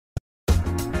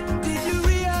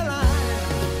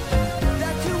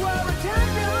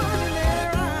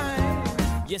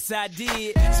Yes, I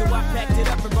did. So I packed it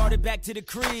up and brought it back to the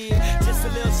crib. Just a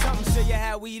little something, show you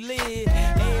how we live.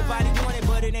 Everybody want it,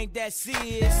 but it ain't that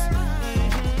serious.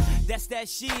 That's that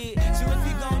shit. So if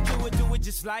you gon' do it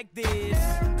just like this. Did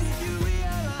you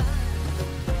realize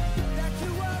that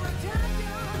you are a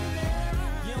champion?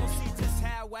 You don't see just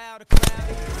how wild the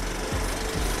crowd is.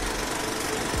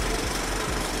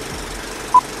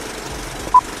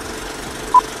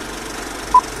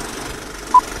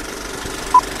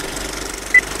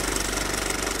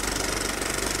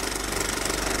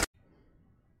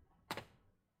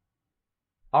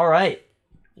 All right.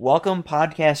 Welcome,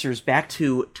 podcasters, back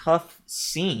to Tuf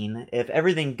Scene. If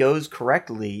everything goes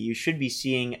correctly, you should be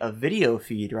seeing a video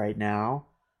feed right now.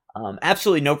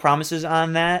 Absolutely no promises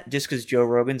on that. Just because Joe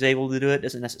Rogan's able to do it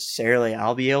doesn't necessarily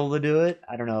I'll be able to do it.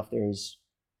 I don't know if there's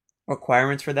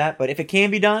requirements for that, but if it can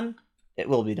be done, it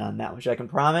will be done. That much I can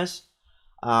promise.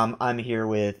 I'm here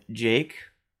with Jake.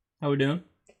 How we doing?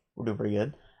 We're doing pretty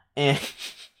good. And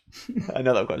I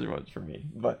know that question was for me,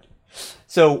 but...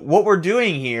 So what we're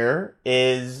doing here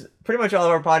is pretty much all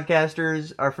of our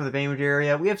podcasters are from the Bainbridge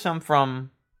area. We have some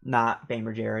from not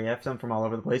Bainbridge area, some from all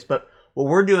over the place. But what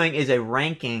we're doing is a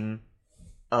ranking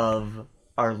of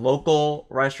our local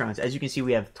restaurants. As you can see,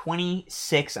 we have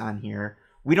 26 on here.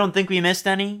 We don't think we missed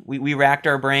any. We racked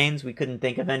our brains. We couldn't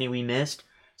think of any we missed.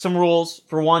 Some rules.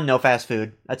 For one, no fast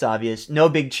food. That's obvious. No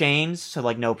big chains. So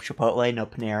like no Chipotle, no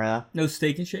Panera. No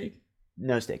Steak and Shake?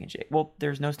 No Steak and Shake. Well,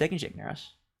 there's no Steak and Shake near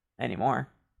us anymore.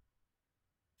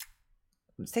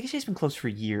 Steak and Shake's been closed for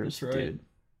years, that's right. Dude.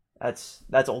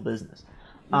 That's old business.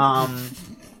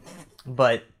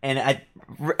 But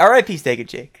R.I.P. Steak and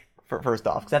Shake first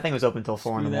off, because that thing was open until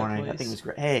 4 in the morning. That thing was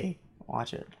great. Hey,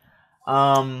 watch it.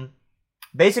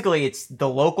 Basically, it's the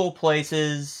local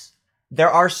places.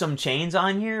 There are some chains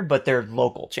on here, but they're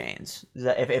local chains,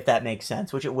 if that makes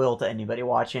sense, which it will to anybody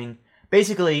watching.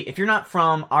 Basically, if you're not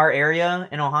from our area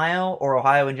in Ohio, or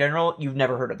Ohio in general, you've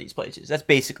never heard of these places. That's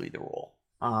basically the rule.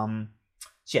 So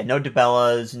yeah, no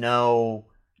DeBellas, no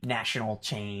national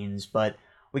chains, but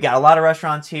we got a lot of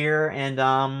restaurants here,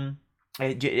 and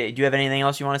do you have anything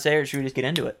else you want to say, or should we just get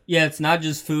into it? Yeah, it's not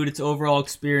just food, it's overall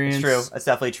experience. It's true. That's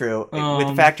definitely true.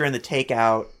 With factor in the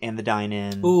takeout and the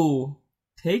dine-in. Ooh,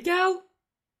 takeout?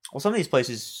 Well, some of these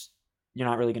places you're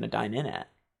not really going to dine in at.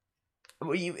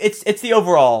 It's the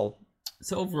overall... It's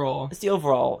the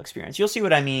overall experience. You'll see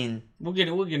what I mean. We'll get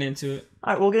into it.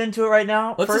 All right, we'll get into it right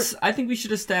now. I think we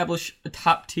should establish a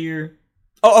top tier.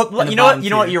 You know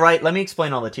what? You're right. Let me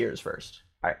explain all the tiers first.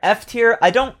 All right, F tier. I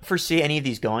don't foresee any of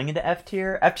these going into F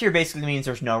tier. F tier basically means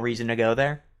there's no reason to go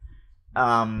there.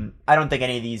 I don't think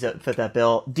any of these fit that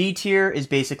bill. D tier is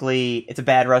basically it's a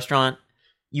bad restaurant.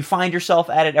 You find yourself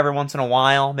at it every once in a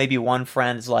while. Maybe one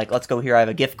friend's like, "Let's go here. I have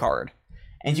a gift card,"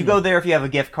 and you go there if you have a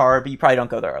gift card, but you probably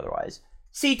don't go there otherwise.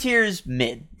 C tier is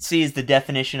mid. C is the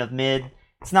definition of mid.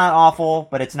 It's not awful,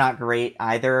 but it's not great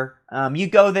either. You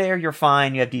go there, you're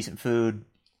fine, you have decent food,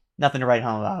 nothing to write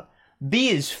home about. B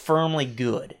is firmly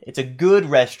good. It's a good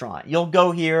restaurant. You'll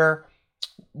go here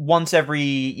once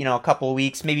every, a couple of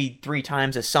weeks, maybe 3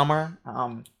 times a summer,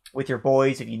 with your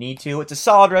boys if you need to. It's a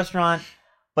solid restaurant,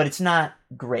 but it's not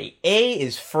great. A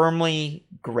is firmly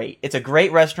great. It's a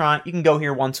great restaurant. You can go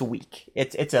here once a week.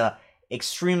 It's a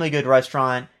extremely good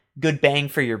restaurant. Good bang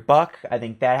for your buck. I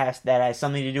think that has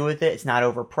something to do with it. It's not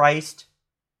overpriced.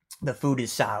 The food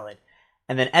is solid.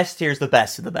 And then S tier is the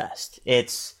best of the best.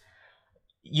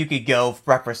 You could go for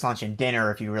breakfast, lunch, and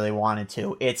dinner if you really wanted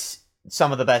to. It's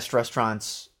some of the best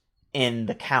restaurants in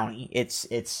the county. It's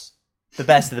the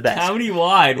best of the best.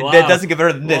 Countywide, wow. That doesn't get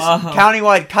better than this. Wow.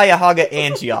 Countywide, Cuyahoga,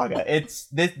 and Geauga.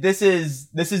 This is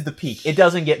the peak. It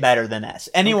doesn't get better than S.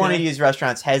 Any one of these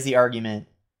restaurants has the argument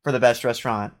for the best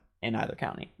restaurant in either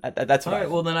county. That's all right.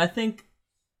 Well, then I think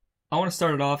I want to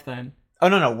start it off. Then. Oh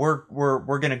no,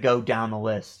 we're gonna go down the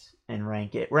list and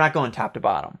rank it. We're not going top to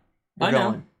bottom. I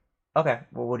know. Okay.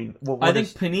 Well, what do you? Well, I think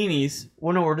Panini's.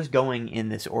 Well, no, we're just going in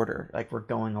this order. Like we're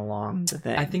going along the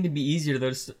thing. I think it'd be easier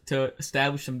to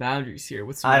establish some boundaries here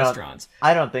with some restaurants.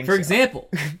 I don't think. For example,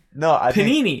 no,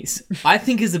 Panini's. I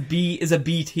think is a B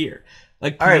tier.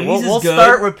 Like Panini's all right, we'll good.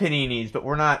 start with Panini's, but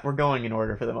we're going in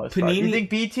order for the most part. You think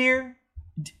B tier?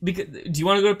 Because, do you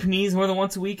want to go to Panini's more than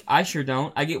once a week? I sure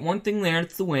don't. I get one thing there, and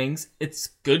it's the wings. It's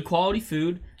good quality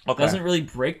food. Okay. Doesn't really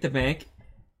break the bank.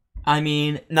 I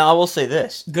mean... No, I will say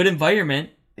this. Good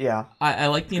environment. Yeah. I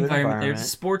like the environment there. It's a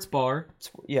sports bar.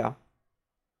 Yeah.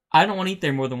 I don't want to eat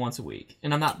there more than once a week,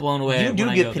 and I'm not blown away. You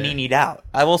do get panini'd out.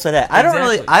 I will say that.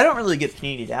 Exactly. I don't really get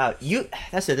panini'd out.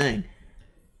 That's the thing.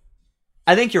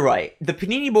 I think you're right. The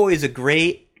Panini Boy is a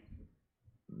great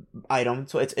item,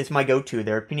 so it's my go-to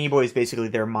there. Panini Boy is basically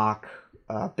their mock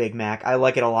Big Mac. I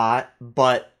like it a lot,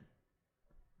 but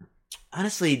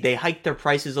honestly, they hiked their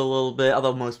prices a little bit,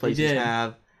 although most places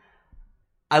have.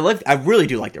 I really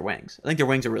do like their wings. I think their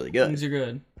wings are really good. Wings are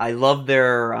good. I love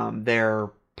their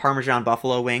Parmesan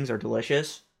buffalo wings are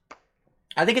delicious.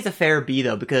 I think it's a fair B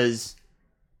though because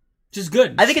just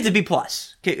good. I think it's a B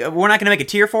plus. We're not going to make a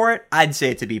tier for it. I'd say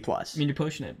it's a B plus. I mean, you're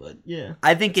pushing it, but yeah.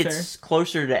 I think it's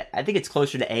closer to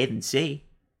A than C.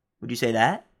 Would you say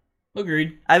that?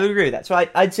 Agreed. I would agree with that. So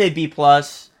I'd say B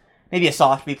plus, maybe a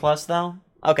soft B plus though.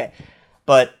 Okay,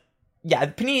 but yeah,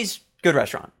 Panini's good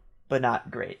restaurant, but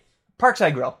not great.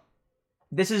 Parkside Grill.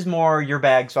 This is more your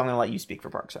bag, so I'm going to let you speak for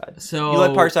Parkside. So you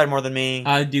like Parkside more than me.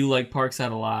 I do like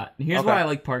Parkside a lot. And here's why I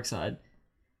like Parkside.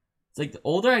 It's like the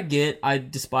older I get, I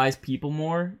despise people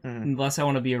more, unless I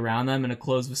want to be around them in a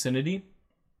closed vicinity.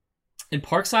 And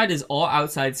Parkside is all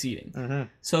outside seating. Mm-hmm.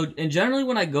 So, and generally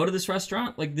when I go to this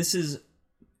restaurant, like this is,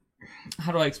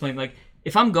 how do I explain? Like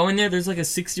if I'm going there, there's like a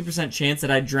 60% chance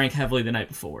that I drank heavily the night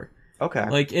before. Okay.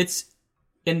 Like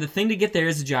and the thing to get there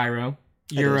is a gyro.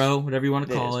 Euro, whatever you want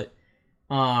to call it.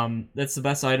 That's the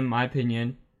best item in my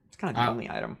opinion. It's kind of the only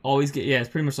item. Always get, it's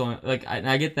pretty much the only, like,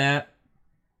 I get that.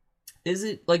 Is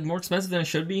it, like, more expensive than it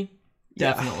should be?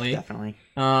 Definitely. Yeah, definitely.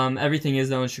 Everything is,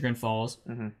 though, in Chagrin Falls.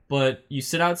 Mm-hmm. But you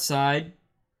sit outside,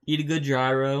 eat a good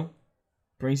gyro,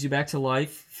 brings you back to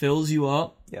life, fills you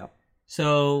up. Yeah.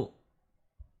 So,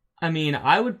 I mean,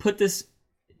 I would put this,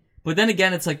 but then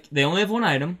again, it's like, they only have one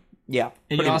item. Yeah.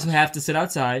 And you also have to sit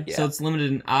outside, so it's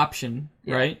limited in option,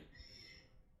 right?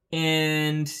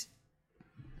 And,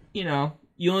 you know,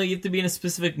 you only have to be in a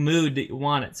specific mood that you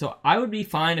want it. So I would be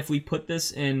fine if we put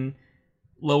this in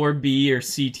lower B or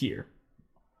C tier.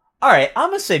 All right,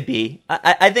 I'm going to say B.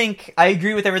 I think I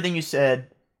agree with everything you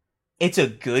said. It's a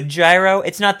good gyro.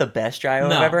 It's not the best gyro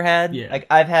I've ever had. Yeah. Like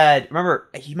I've had, do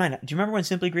you remember when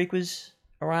Simply Greek was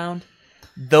around?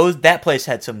 That place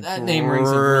had some name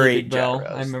rings a really big bell.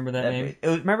 I remember that name.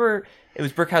 It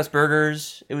was Brickhouse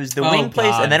Burgers. It was the wing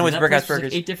place, and then it was Brickhouse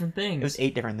Burgers. Like 8 different things. It was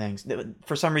 8 different things.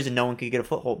 For some reason, no one could get a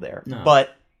foothold there. No.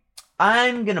 But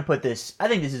I'm gonna put this. I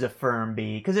think this is a firm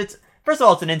B because it's first of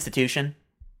all, it's an institution.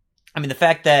 I mean, the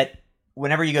fact that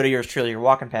whenever you go to yours truly, you're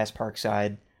walking past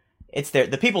Parkside. It's there.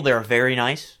 The people there are very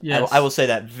nice. Yes. I will say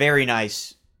that, very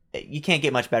nice. You can't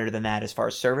get much better than that as far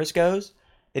as service goes.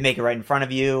 They make it right in front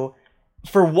of you.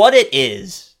 For what it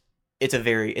is, it's a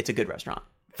good restaurant.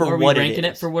 Are we ranking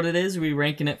it for what it is? Or are we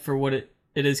ranking it for what it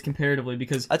is comparatively?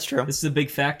 Because that's true. This is a big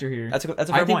factor here. That's a fair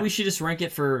point. I think we should just rank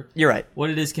it for You're right.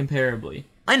 What it is comparably.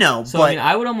 I know, so, but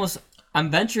I mean, I'm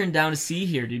venturing down to C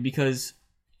here, dude, because,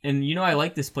 and you know I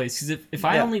like this place, because if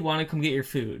I only want to come get your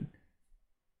food,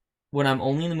 when I'm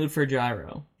only in the mood for a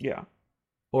gyro,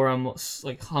 or I'm,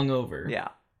 like, hungover,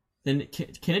 then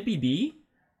can it be B?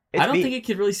 I don't think it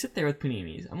could really sit there with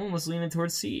paninis. I'm almost leaning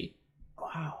towards C.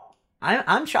 Wow.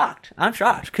 I'm shocked.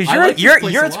 Because you're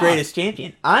its greatest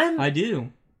champion. I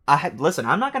do. Listen,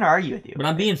 I'm not going to argue with you. But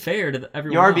I'm being fair to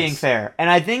everyone You are else. being fair. And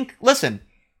I think, listen,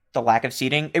 the lack of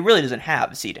seating, it really doesn't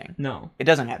have seating. No. It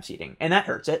doesn't have seating. And that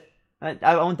hurts it.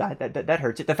 I won't die. That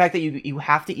hurts it. The fact that you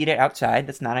have to eat it outside,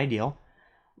 that's not ideal.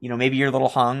 You know, maybe you're a little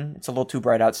hung. It's a little too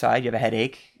bright outside. You have a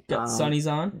headache. Got sunnies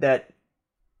on.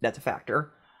 That's a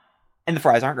factor. And the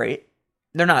fries aren't great.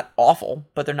 They're not awful,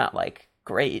 but they're not, like,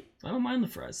 great. I don't mind the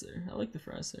fries there. I like the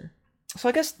fries there. So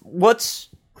I guess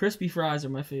crispy fries are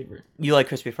my favorite. You like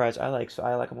crispy fries? I like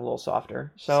them a little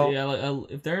softer. So yeah,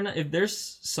 if they're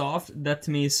soft, that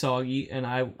to me is soggy, and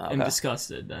I am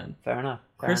disgusted. Then fair enough.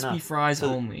 Crispy fries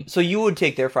only. So you would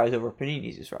take their fries over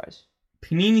Panini's fries?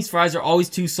 Panini's fries are always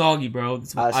too soggy, bro.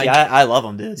 I love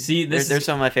them, dude. See, they're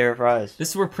some of my favorite fries.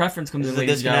 This is where preference comes in,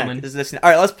 ladies and gentlemen.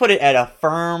 All right, let's put it at a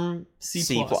firm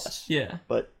C+. Yeah,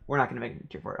 but we're not going to make a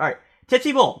tier for it. All right,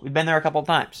 Tipsy Bull. We've been there a couple of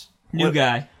times. New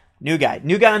guy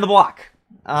on the block.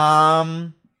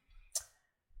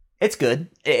 It's good.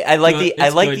 I like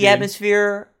the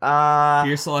atmosphere.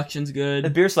 Beer selection's good.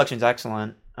 The beer selection's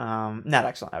excellent. Not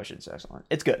excellent. I shouldn't say excellent.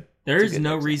 It's good. There's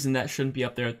no reason that shouldn't be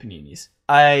up there with Panini's.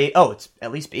 It's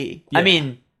at least B. Yeah. I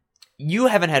mean, you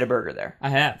haven't had a burger there. I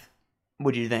have.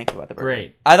 What do you think about the burger?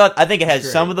 Great. I think it has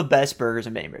some of the best burgers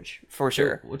in Bainbridge for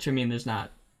sure. Which I mean, there's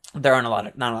not. There aren't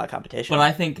not a lot of competition. But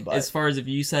I think as far as if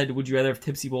you said, would you rather have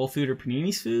Tipsy Bowl food or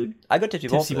Panini's food? I go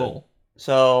Tipsy Bowl.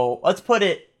 So let's put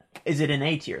it. Is it an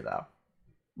A tier though?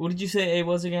 What did you say A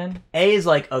was again? A is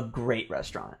like a great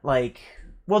restaurant. Like,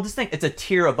 well, just think it's a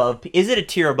tier above. Is it a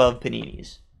tier above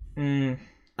Panini's?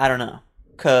 I don't know.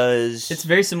 Because it's a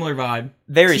very similar vibe.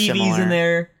 Very TVs similar. in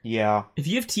there. Yeah. If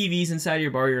you have TVs inside your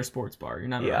bar, you're a sports bar. You're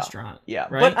not a restaurant. Yeah.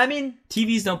 Right? But I mean,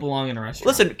 TVs don't belong in a restaurant.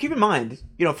 Listen, keep in mind,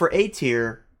 for A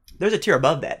tier, There's a tier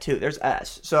above that too. There's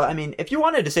S. So I mean, if you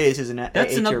wanted to say this is an A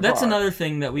tier bar, that's another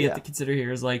thing that we have to consider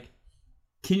here is like,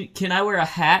 can I wear a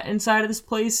hat inside of this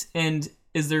place, and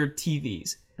is there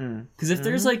TVs? Because if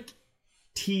there's like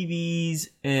TVs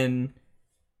and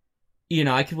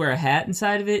I could wear a hat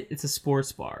inside of it, it's a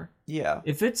sports bar. Yeah.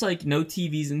 If it's like no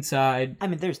TVs inside, I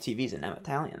mean, there's TVs in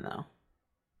Italian though.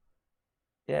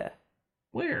 Yeah.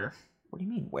 Where? What do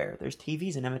you mean where? There's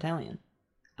TVs in Italian.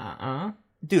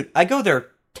 Dude, I go there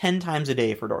 10 times a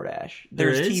day for DoorDash.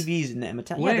 There's there TVs in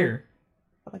Italian. Where?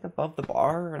 Yeah, like above the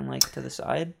bar and like to the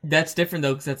side. That's different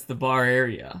though, because that's the bar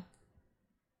area.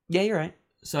 Yeah, you're right.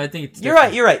 So I think it's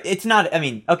different. You're right. It's not, I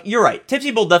mean, okay, you're right. Tipsy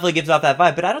Bowl definitely gives off that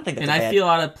vibe, but I don't think that's I feel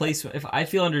out of place if I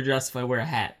feel underdressed if I wear a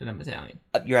hat and I'm Italian.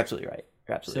 You're absolutely right.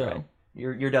 Right.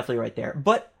 You're definitely right there.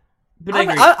 But I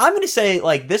agree. I'm going to say,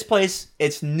 like, this place,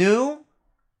 it's new.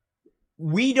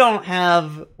 We don't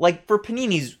have, like, for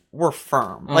paninis, we're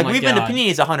firm. Oh like, we've been to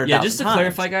paninis 100,000 times. Yeah, just to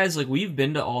clarify, guys, like, we've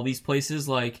been to all these places,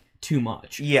 like, too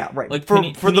much. Yeah, right. Like, for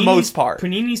the most part.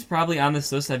 Panini's probably on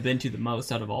this list I've been to the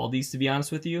most out of all these, to be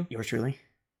honest with you. Yours truly?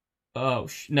 Oh,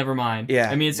 never mind. Yeah.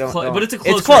 I mean, it's close, but it's a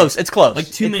close. It's close. Like,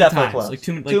 too many times. Close. Like,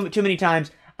 too many times.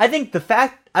 I think the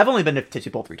fact, I've only been to Tipsy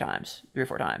Bowl 3 or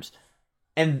 4 times.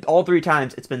 And all 3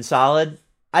 times, it's been solid.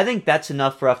 I think that's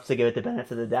enough for us to give it the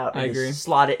benefit of the doubt. I agree.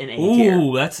 Slot it in A tier.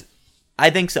 Ooh, that's... I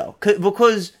think so.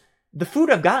 Because the food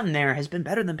I've gotten there has been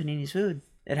better than Panini's food.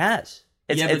 It has.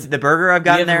 It's the burger I've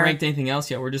gotten there. We haven't ranked anything else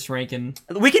yet. We're just ranking...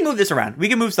 We can move this around. We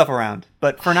can move stuff around.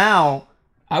 But for now...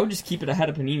 I would just keep it ahead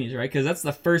of Panini's, right? Because that's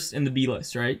the first in the B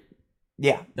list, right?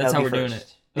 Yeah. That's how we're doing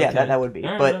it. Okay. Yeah, that would be.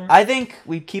 All right, I think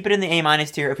we keep it in the A-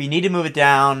 tier. If we need to move it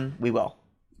down, we will.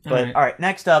 But, all right,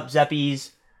 next up,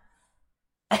 Zeppi's.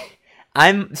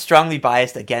 I'm strongly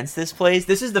biased against this place.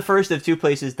 This is the first of 2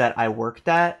 places that I worked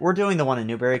at. We're doing the one in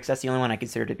Newbury because that's the only one I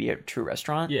consider to be a true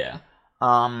restaurant. Yeah.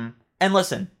 And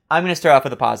listen, I'm going to start off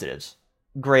with the positives.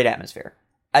 Great atmosphere.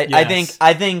 I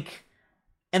think,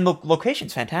 and the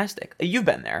location's fantastic. You've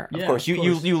been there, of course.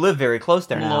 You live very close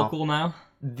there now. Local now.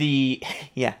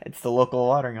 It's the local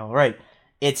watering hole, right?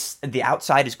 The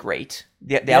outside is great.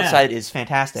 The outside is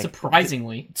fantastic.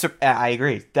 Surprisingly. I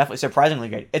agree. Definitely surprisingly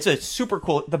great. It's a super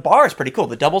cool... The bar is pretty cool.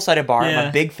 The double-sided bar, I'm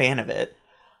a big fan of it.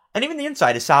 And even the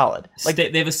inside is solid. Like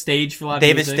they have a stage for live music.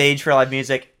 They music. have a stage for live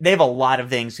music. They have a lot of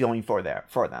things going for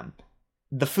them.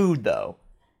 The food, though.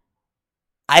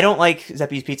 I don't like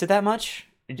Zeppi's Pizza that much.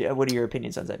 What are your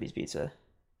opinions on Zeppi's Pizza?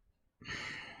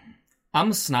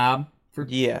 I'm a snob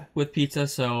with pizza,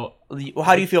 so...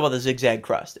 How do you feel about the zigzag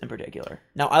crust in particular?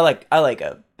 Now, I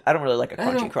don't really like a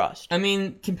crunchy crust. I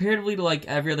mean, comparatively to like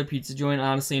every other pizza joint,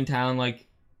 honestly, in town, like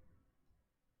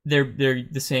they're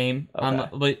the same. Okay.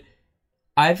 But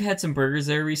I've had some burgers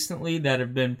there recently that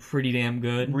have been pretty damn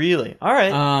good. Really? All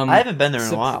right. I haven't been there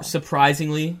in a while.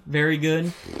 Surprisingly, very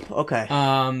good. Okay.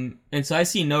 And so I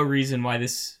see no reason why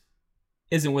this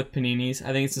isn't with Panini's.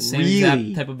 I think it's the same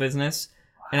exact type of business,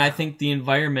 and I think the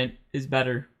environment is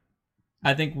better.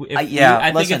 I think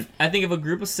if a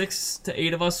group of 6 to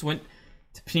 8 of us went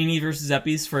to Panini versus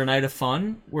Zeppi's for a night of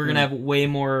fun, we're gonna have way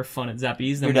more fun at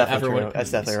Zeppi's than we ever would at Panini's.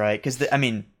 That's definitely right. Because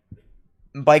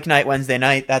bike night Wednesday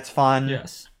night, that's fun.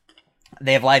 Yes,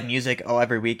 they have live music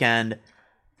every weekend.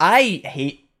 I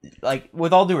hate,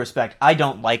 with all due respect, I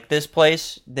don't like this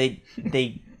place.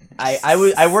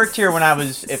 I worked here when I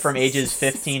was from ages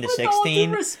 15 to 16. With all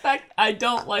due respect, I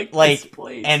don't like this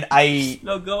place. And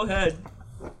no, go ahead.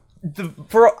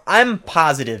 I'm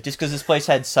positive, just because this place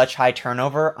had such high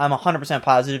turnover, I'm 100%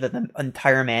 positive that the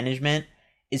entire management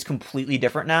is completely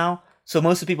different now. So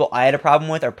most of the people I had a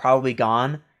problem with are probably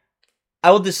gone.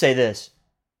 I will just say this.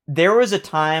 There was a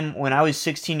time when I was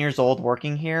 16 years old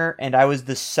working here, and I was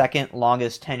the second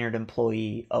longest tenured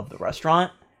employee of the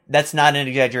restaurant. That's not an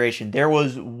exaggeration. There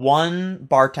was one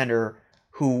bartender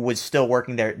who was still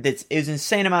working there. It was an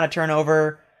insane amount of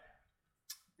turnover.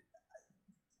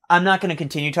 I'm not going to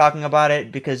continue talking about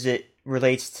it because it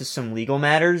relates to some legal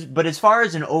matters. But as far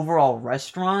as an overall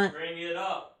restaurant... Bring it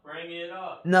up.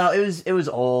 No, it was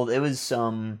old. It was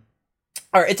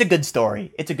Alright, it's a good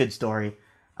story.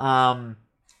 I'm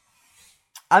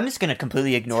just going to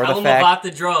completely ignore the fact... Tell them about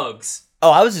the drugs. Oh,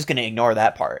 I was just going to ignore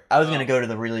that part. I was going to go to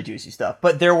the really juicy stuff.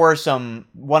 But there were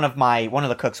one of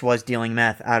the cooks was dealing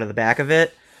meth out of the back of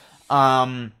it.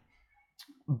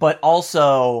 But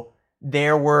also,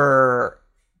 there were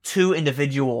 2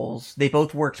 individuals. They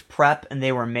both worked prep and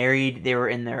they were married. They were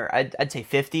in their, I'd say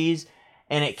 50s.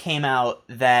 And it came out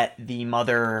that the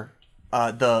mother,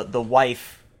 the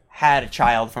wife had a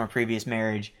child from a previous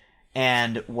marriage.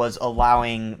 and was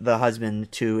allowing the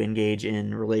husband to engage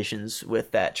in relations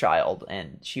with that child,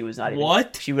 and she was not even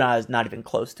she was not even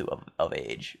close to of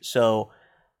age. So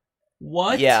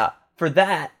what? Yeah, for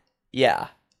that, yeah.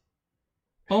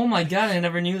 Oh my god, I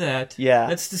never knew that. Yeah,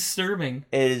 that's disturbing.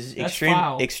 It is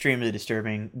extremely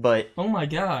disturbing. But oh my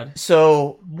god.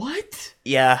 So what?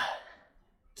 Yeah,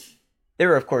 they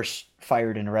were of course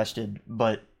fired and arrested,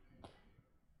 but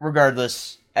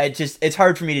regardless. It's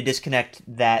hard for me to disconnect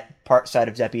that side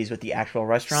of Zeppi's with the actual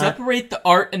restaurant. Separate the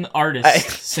art and the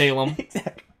artist, Salem.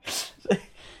 Exactly.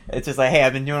 It's just like, hey,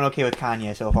 I've been doing okay with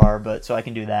Kanye so far, but so I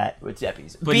can do that with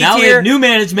Zeppi's. But now we have new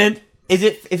management. Is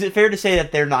it fair to say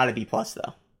that they're not a B+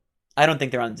 though? I don't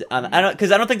think they're on. I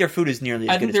don't think their food is nearly as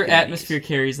good. I think their atmosphere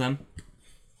carries them.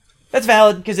 That's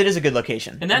valid because it is a good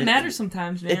location, and that matters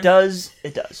sometimes. Man. It does.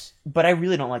 But I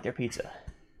really don't like their pizza.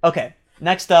 Okay.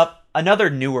 Next up,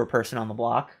 another newer person on the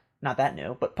block. Not that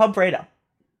new, but Pub Fredo.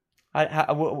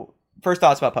 First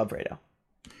thoughts about Pub Fredo.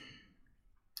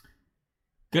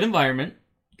 Good environment.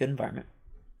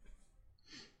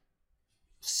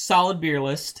 Solid beer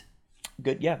list.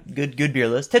 Good beer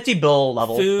list. Tipsy Bill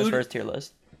level Food as far as tier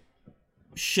list.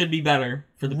 Should be better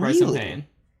for the price I'm paying.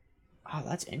 Oh,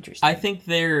 that's interesting. I think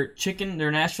their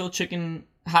Nashville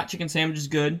hot chicken sandwich is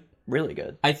good. Really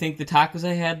good. I think the tacos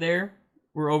I had there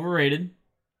were overrated.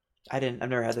 I've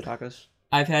never had the tacos.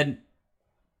 I've had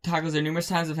tacos there numerous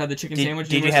times. I've had the chicken sandwich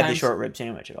Did numerous you have times. the short rib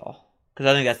sandwich at all? Because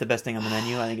I think that's the best thing on the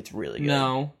menu. I think it's really good.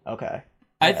 No. Okay.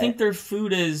 I think their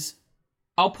food is...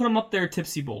 I'll put them up there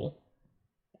Tipsy Bowl.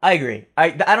 I agree. I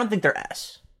don't think they're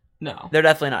S. No. They're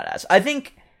definitely not S. I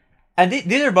think... And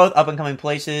these are both up-and-coming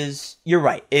places. You're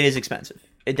right. It is expensive.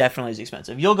 It definitely is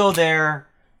expensive. You'll go there...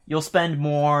 You'll spend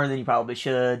more than you probably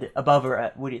should. Above or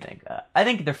at, what do you think? I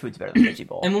think their food's better than Tipsy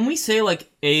Bowl. And when we say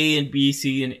like A and B,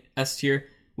 C, and S tier,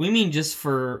 we mean just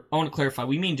for... I want to clarify.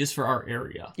 We mean just for our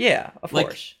area. Yeah, of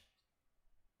course.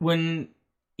 When,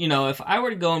 if I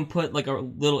were to go and put like a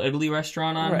Little Italy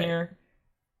restaurant on here,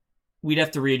 we'd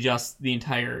have to readjust the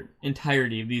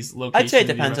entirety of these locations. I'd say it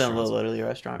depends on a Little Italy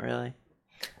restaurant, really.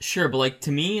 Sure, but like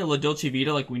to me, La Dolce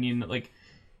Vita, like we need like...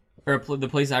 Or the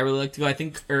place I really like to go, I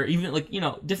think, or even like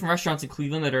different restaurants in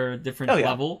Cleveland that are a different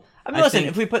level. I mean, listen,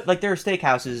 if we put there are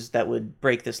steakhouses that would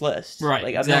break this list, right?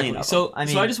 Like exactly. So I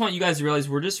just want you guys to realize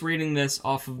we're just rating this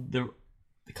off of the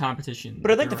competition.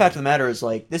 But I think the fact of the matter is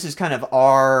like this is kind of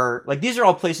our these are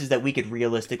all places that we could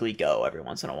realistically go every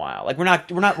once in a while. Like we're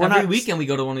not every weekend we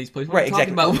go to one of these places. Right?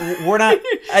 Exactly. We're not.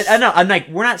 I know. I'm like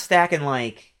we're not stacking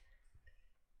like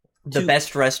the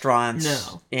best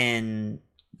restaurants in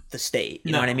the state,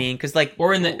 you know what I mean? Because like,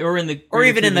 or even in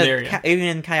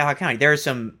Cuyahoga County, there are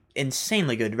some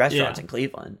insanely good restaurants in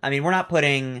Cleveland. I mean, we're not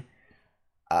putting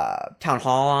Town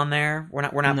Hall on there. We're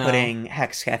not putting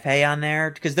Hex Cafe on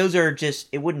there because those are just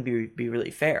it wouldn't be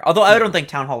really fair. Although I don't think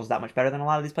Town Hall is that much better than a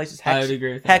lot of these places. I would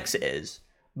agree with Hex is,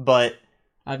 but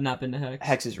I've not been to Hex.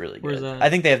 Hex is really good. Where's that? I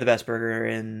think they have the best burger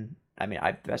in. I mean,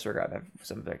 the best burger I've had.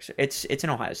 Some it's in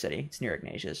Ohio City. It's near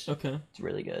Ignatius. Okay, it's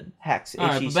really good. Hex,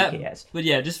 H-E-C-K-S. But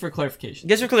yeah, just for clarification.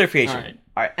 All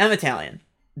right. I'm Italian.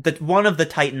 One of the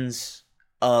titans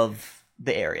of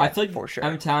the area. I feel like for sure.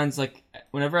 I'm Italian's like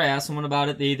whenever I ask someone about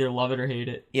it, they either love it or hate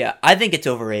it. Yeah, I think it's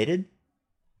overrated.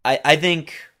 I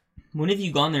think. When have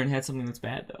you gone there and had something that's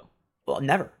bad though? Well,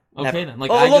 never. Okay then. Like,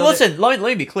 listen. Let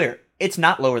me be clear. It's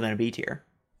not lower than a B tier,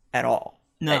 at all.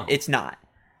 No, it's not.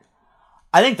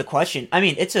 I think the question,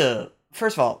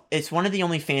 first of all, it's one of the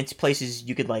only fancy places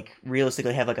you could like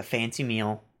realistically have like a fancy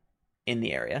meal in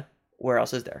the area. Where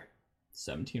else is there?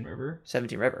 17 River.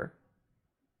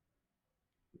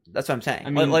 That's what I'm saying. I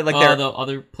mean, the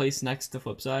other place next to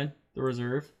Flipside, the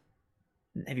Reserve.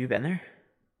 Have you been there?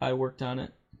 I worked on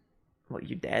it. What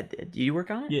your dad did? Did you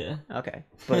work on it? Yeah. Okay,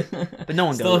 but no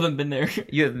one still haven't been there.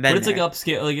 You haven't been but it's there. Like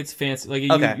upscale, like it's fancy. Like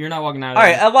you're not walking out. All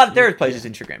right, there are places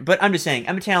in Chagrin, but I'm just saying,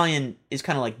 I'm Italian is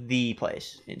kind of like the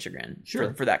place in Chagrin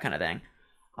for that kind of thing.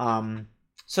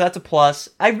 So that's a plus.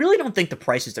 I really don't think the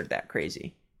prices are that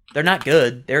crazy. They're not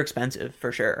good. They're expensive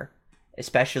for sure,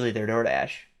 especially their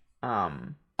DoorDash.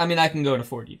 I mean, I can go and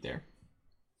afford to eat there.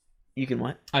 You can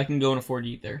what? I can go and afford to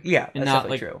eat there. Yeah, and that's not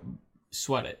like true.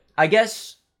 Sweat it. I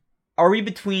guess. Are we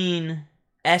between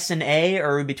S and A,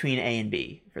 or are we between A and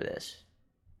B for this?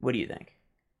 What do you think?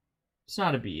 It's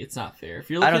not a B. It's not fair. If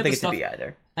you're I don't think it's a B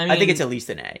either. I think it's at least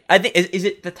an A. I think is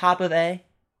it the top of A?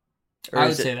 I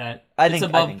would say that. It's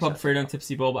above Pub Fredo and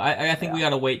Tipsy Bowl, but I think we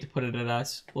gotta wait to put it at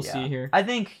S. We'll see here. I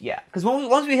think because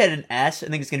once we hit an S, I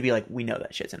think it's gonna be like we know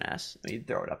that shit's an S. We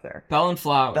throw it up there. Bell and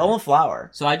Flower.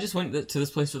 So I just went to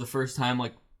this place for the first time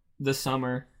like this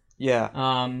summer. Yeah.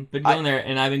 Been going there,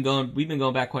 and we've been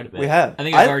going back quite a bit. We have. I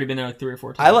think I've already been there like 3 or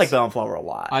 4 times. I like Bell and Flower a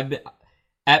lot.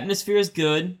 Atmosphere is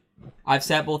good. I've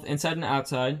sat both inside and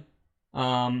outside.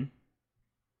 I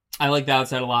like the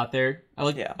outside a lot there. I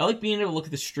like being able to look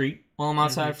at the street while I'm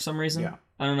outside for some reason. Yeah.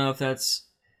 I don't know if that's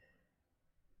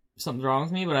something's wrong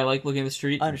with me, but I like looking at the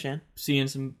street. I understand. Seeing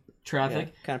some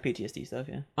traffic. Yeah, kind of PTSD stuff,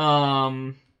 yeah.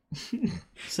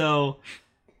 So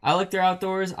I like their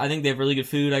outdoors. I think they have really good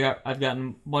food. I've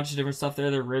gotten a bunch of different stuff there.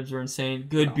 Their ribs were insane.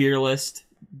 Good beer list.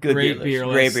 Great beer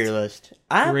list. Great beer list.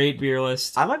 Great beer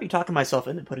list. I might be talking myself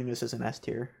into putting this as an S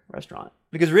tier restaurant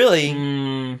because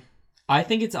really, I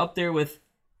think it's up there with.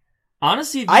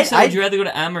 Honestly, if you said would you rather go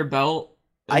to M or Bell?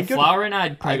 Flower right now,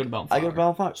 I'd probably go to Bell and Flower. I go to Bell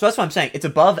and Flower. So that's what I'm saying. It's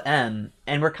above M,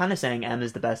 and we're kind of saying M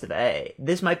is the best of A.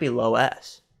 This might be low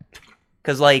S.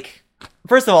 Because, like,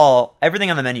 first of all, everything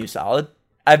on the menu is solid.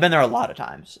 I've been there a lot of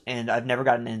times, and I've never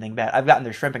gotten anything bad. I've gotten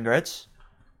their shrimp and grits,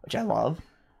 which I love.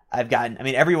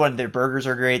 Their burgers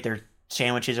are great. Their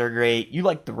sandwiches are great. You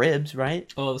like the ribs,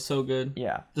 right? Oh, it's so good.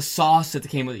 Yeah. The sauce that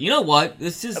came with it. You know what?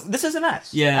 This is a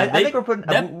mess. Yeah. I think we're putting...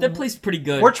 That place is pretty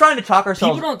good. We're trying to talk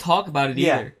ourselves... People don't talk about it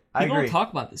either. I People agree. don't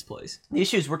talk about this place. The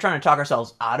issue is we're trying to talk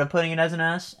ourselves out of putting it as an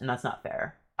S, and that's not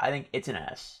fair. I think it's an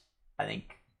S. I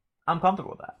think I'm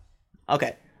comfortable with that.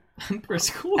 Okay. Empress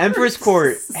Court. Empress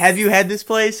Court. Have you had this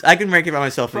place? I can rank it by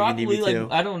myself if you need me to.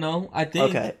 I don't know. I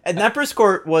think. Okay. And Empress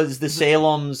Court was the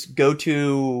Salem's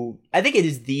go-to... I think it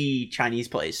is the Chinese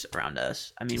place around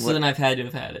us. Then I've had to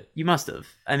have had it. You must have.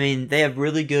 They have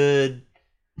really good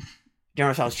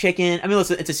General Tso's chicken.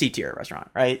 Listen, it's a C-tier restaurant,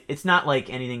 right? It's not like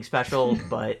anything special,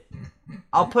 but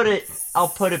I'll put it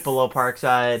below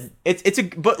Parkside.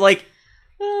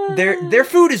 Their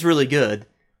food is really good.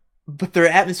 But their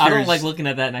atmosphere I don't like looking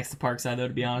at that next to Parkside, though,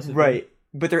 to be honest with you. Right.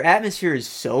 But their atmosphere is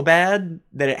so bad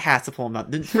that it has to pull them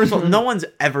out. First of all, no one's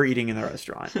ever eating in the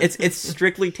restaurant. It's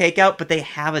strictly takeout, but they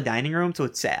have a dining room, so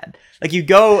it's sad. Like, you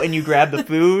go and you grab the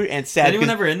food, and it's sad. Is anyone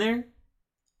ever in there?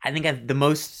 I think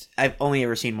I've only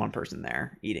ever seen one person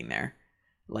there, eating there.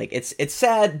 Like, it's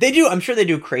sad. I'm sure they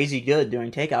do crazy good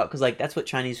doing takeout, because, like, that's what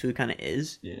Chinese food kind of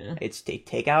is. Yeah. It's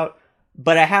takeout.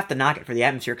 But I have to knock it for the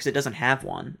atmosphere, because it doesn't have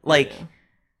one. Like... Yeah.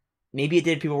 Maybe it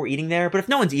did. People were eating there, but if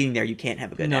no one's eating there, you can't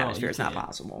have a good atmosphere. It's not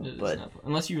possible.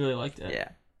 Unless you really liked it. Yeah,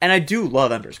 and I do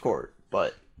love Empress Court,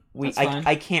 but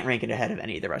I can't rank it ahead of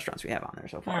any of the restaurants we have on there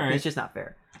so far. Right. It's just not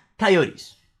fair.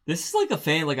 Coyotes. This is like a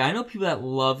fan. Like, I know people that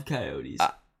love Coyotes.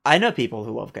 I know people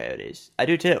who love Coyotes. I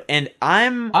do too, and I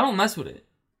don't mess with it.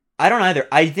 I don't either.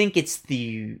 I think it's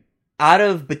between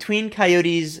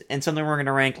Coyotes and something we're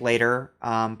gonna rank later,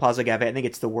 Plaza Agave. I think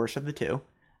it's the worst of the two.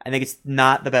 I think it's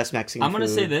not the best Mexican food. I'm going to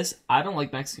say this. I don't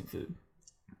like Mexican food.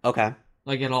 Okay.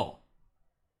 Like, at all.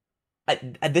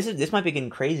 This might be getting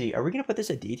crazy. Are we going to put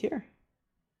this at D tier?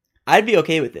 I'd be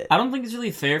okay with it. I don't think it's really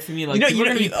fair for me. Like, you're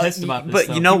going to be pissed about this,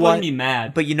 but you know what? People are going to be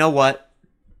mad. But you know what?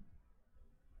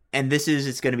 And it's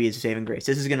going to be a saving grace.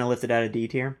 This is going to lift it out of D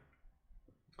tier.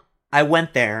 I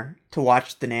went there to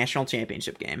watch the national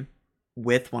championship game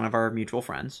with one of our mutual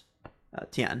friends,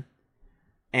 Tien.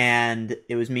 And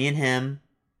it was me and him.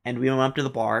 And we went up to the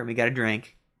bar, and we got a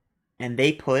drink, and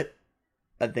they put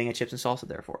a thing of chips and salsa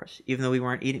there for us, even though we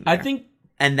weren't eating there. I think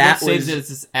that saves it as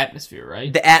this atmosphere,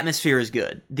 right? The atmosphere is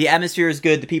good.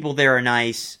 The people there are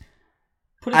nice.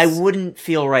 I wouldn't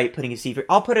feel right putting a seafood.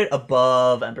 I'll put it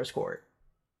above Empress Court.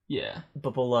 Yeah.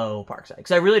 But below Parkside.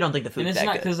 Because I really don't think the food's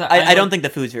that good. I don't think the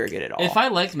food's very good at all. If I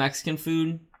liked Mexican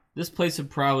food, this place would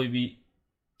probably be...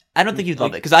 I don't think you'd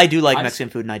love it, because I do like Mexican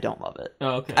food and I don't love it.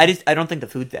 Oh, okay. I don't think the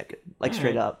food's that good, like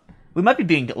straight up. We might be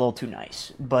being a little too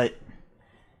nice, but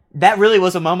that really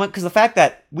was a moment, because the fact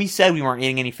that we said we weren't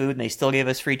eating any food and they still gave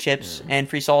us free chips and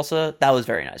free salsa, that was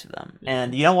very nice of them. Yeah.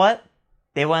 And you know what?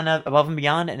 They went above and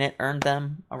beyond, and it earned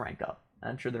them a rank up.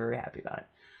 I'm sure they're very happy about it.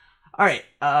 All right,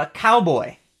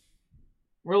 Cowboy.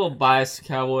 We're a little biased to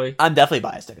Cowboy. I'm definitely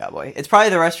biased to Cowboy. It's probably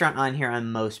the restaurant on here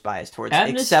I'm most biased towards,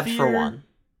 except for one.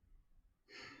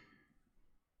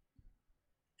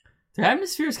 The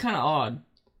atmosphere is kind of odd.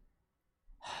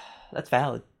 That's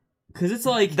valid. Because it's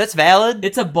like... That's valid?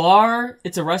 It's a bar,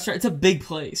 it's a restaurant, it's a big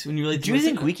place. When you really Do you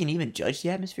think we can even judge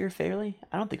the atmosphere fairly?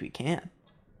 I don't think we can.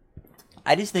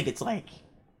 I just think it's like...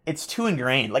 It's too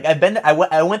ingrained. Like,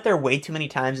 I went there way too many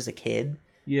times as a kid.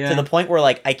 Yeah. To the point where,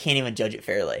 like, I can't even judge it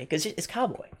fairly. Because it's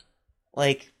Cowboy.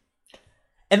 Like...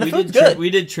 And the food's good. We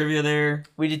did trivia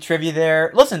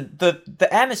there. Listen, the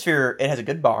atmosphere, it has a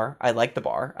good bar. I like the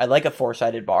bar. I like a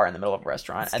four-sided bar in the middle of a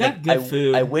restaurant. It's got good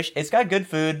food. I wish it's got good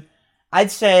food.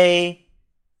 I'd say...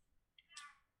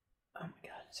 Oh my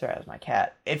god. Sorry, that was my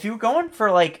cat. If you're going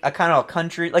for like a kind of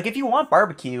country... Like if you want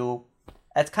barbecue,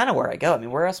 that's kind of where I go. I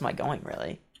mean, where else am I going,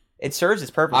 really? It serves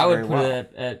its purpose I would very put well.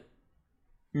 it at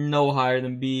no higher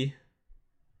than B.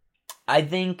 I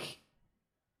think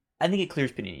it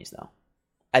clears paninis though.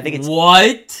 I think it's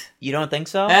what? You don't think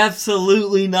so?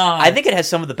 Absolutely not. I think it has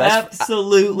some of the best.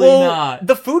 Absolutely not.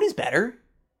 The food is better.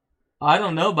 I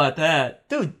don't know about that,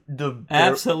 Dude.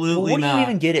 Absolutely what not. do you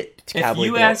even get it? Cowboy. If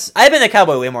you ask, I've been to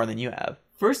Cowboy way more than you have.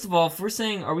 First of all, if we're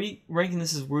saying, are we ranking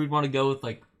this as where we'd want to go with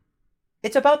like?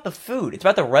 It's about the food. It's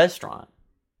about the restaurant.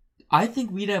 I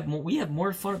think we have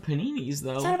more fun at paninis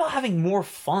though. It's not about having more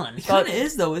fun. It kind of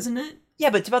is though, isn't it? Yeah,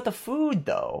 but it's about the food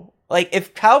though. Like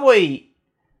if Cowboy.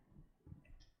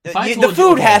 The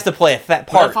food has to play a fat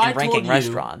part in ranking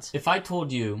restaurants. If I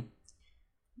told you,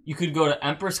 you could go to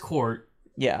Empress Court,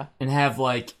 yeah, and have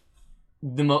like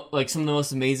some of the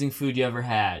most amazing food you ever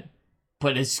had,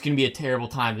 but it's just gonna be a terrible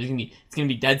time. It's gonna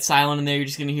be dead silent in there. You're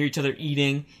just gonna hear each other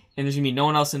eating, and there's gonna be no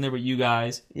one else in there but you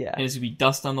guys. Yeah, and there's gonna be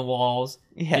dust on the walls.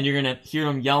 Yeah, and you're gonna hear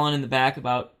them yelling in the back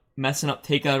about messing up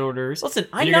takeout orders. Listen,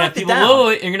 you're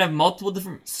gonna have multiple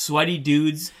different sweaty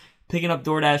dudes picking up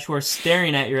DoorDash who are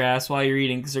staring at your ass while you're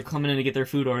eating because they're coming in to get their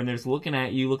food order and they're just looking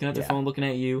at you, looking at their phone, looking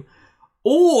at you.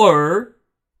 Or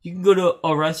you can go to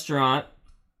a restaurant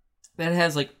that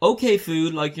has like okay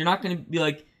food, like you're not gonna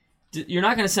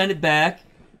send it back.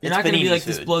 You're not gonna be like,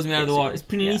 this blows me out of the water. It's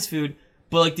Panini's food,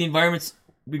 but like the environment's,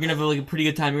 you're gonna have like a pretty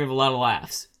good time. You're gonna have a lot of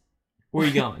laughs. Where are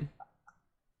you going?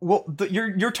 Well,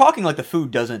 you're talking like the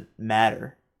food doesn't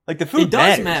matter. Like the food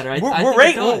does matter.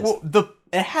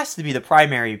 It has to be the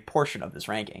primary portion of this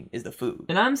ranking is the food.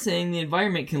 And I'm saying the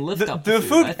environment can lift up the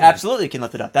food. Absolutely can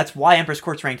lift it up. That's why Empress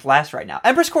Court's ranked last right now.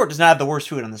 Empress Court does not have the worst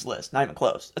food on this list. Not even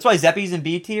close. That's why Zeppi's in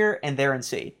B tier and they're in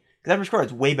C. Because Empress Court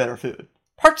has way better food.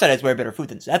 Parkside has way better food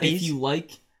than Zeppi's. If you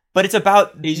like but it's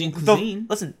about Asian cuisine.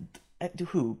 Listen,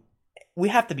 we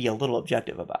have to be a little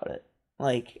objective about it.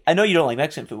 Like, I know you don't like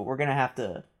Mexican food, but we're going to have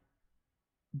to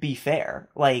be fair.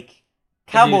 Like,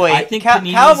 Cowboy... Dude, I think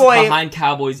Cowboy behind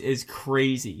Cowboys is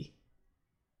crazy.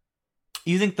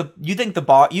 You think the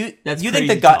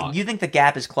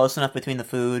gap is close enough between the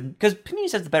food? Because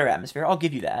Panini's has the better atmosphere. I'll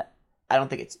give you that. I don't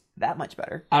think it's that much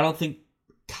better. I don't think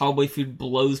Cowboy food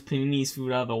blows Panini's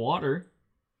food out of the water.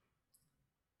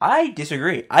 I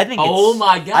disagree. I think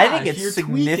it's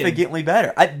significantly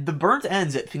better. The burnt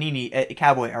ends at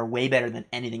Cowboy are way better than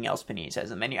anything else Panini's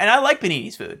has on the menu. And I like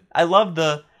Panini's food. I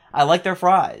like their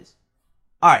fries.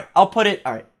 Alright, I'll put it...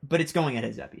 Alright, but it's going ahead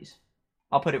of Zeppi's.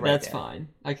 I'll put it right there. That's fine.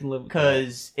 I can live with that.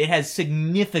 Because it has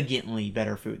significantly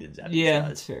better food than Zeppi's Yeah, does.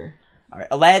 that's fair. Alright,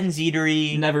 Aladdin's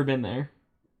Eatery... Never been there.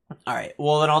 Alright,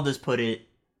 well then I'll just put it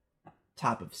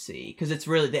top of C. Because it's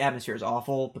really... The atmosphere is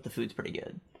awful, but the food's pretty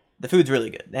good. The food's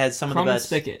really good. It has some of the best...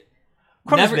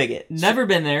 Crumb Spigot. Never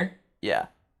been there. Yeah.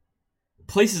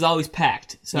 Place is always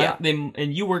packed. So yeah.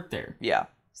 And you work there. Yeah.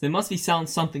 So they must be selling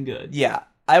something good. Yeah.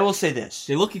 I will say this.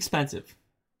 They look expensive.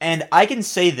 And I can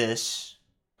say this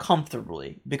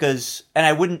comfortably because... And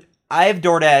I have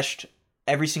DoorDashed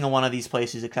every single one of these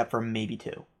places except for maybe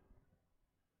 2.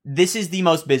 This is the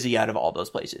most busy out of all those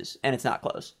places, and it's not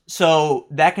close. So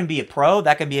that can be a pro,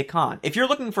 that can be a con. If you're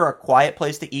looking for a quiet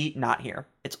place to eat, not here.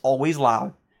 It's always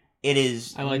loud. It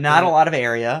is not a lot of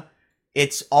area.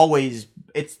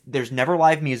 There's never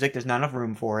live music. There's not enough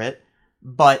room for it.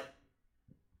 But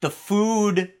the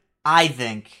food, I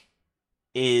think,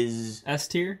 is... S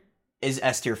tier? Is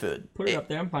S tier food. Put it up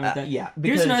there. I'm fine with that. Yeah.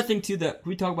 Here's another thing, too, that... Can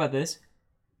we talk about this?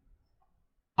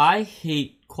 I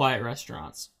hate quiet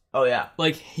restaurants. Oh, yeah.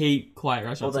 Like, hate quiet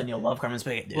restaurants. Well, then you'll love Crumb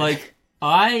Spigot, dude. Like,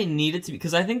 I need it to be...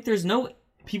 Because I think there's no...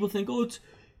 People think,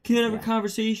 can't have a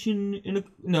conversation in a...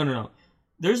 No.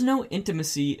 There's no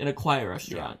intimacy in a quiet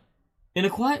restaurant. Yeah. In a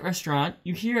quiet restaurant,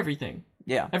 you hear everything.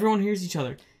 Yeah. Everyone hears each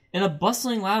other. In a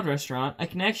bustling, loud restaurant, I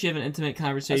can actually have an intimate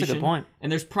conversation. That's a good point.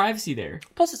 And there's privacy there.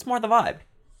 Plus, it's more the vibe.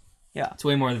 Yeah. It's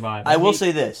way more the vibe. I will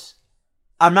say this.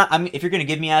 If you're going to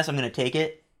give me ass, I'm going to take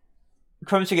it.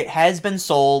 Crumb Spigot has been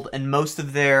sold, and most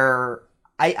of their...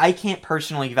 I can't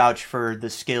personally vouch for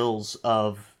the skills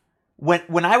of...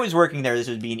 When I was working there, this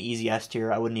would be an easy S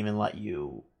tier. I wouldn't even let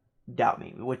you doubt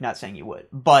me. Not saying you would.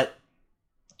 But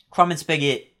Crumb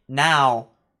Spigot now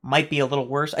might be a little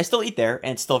worse. I still eat there,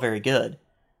 and it's still very good.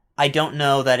 I don't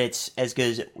know that it's as good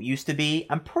as it used to be.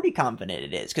 I'm pretty confident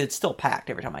it is, because it's still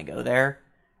packed every time I go there.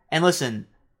 And listen,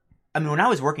 I mean, when I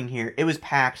was working here, it was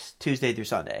packed Tuesday through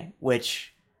Sunday,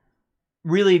 which...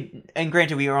 Really, and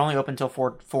granted, we were only open until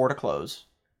 4 to close,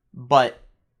 but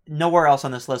nowhere else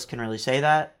on this list can really say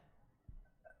that.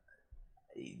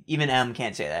 Even M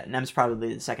can't say that, and M's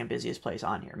probably the second busiest place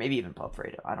on here. Maybe even Pub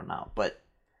Fredo, I don't know, but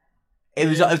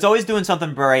it's always doing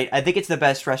something bright. I think it's the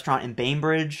best restaurant in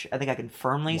Bainbridge. I think I can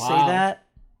firmly say that.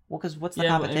 Well, because what's the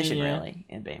competition really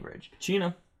in Bainbridge?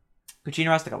 Chino. Cucina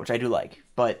Rustica, which I do like,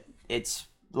 but its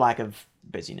lack of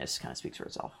busyness kind of speaks for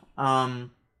itself. All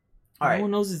right. No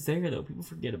one knows it's there though. People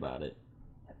forget about it.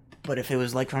 But if it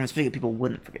was like Crumb and Spigot, people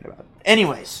wouldn't forget about it.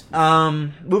 Anyways,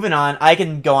 moving on. I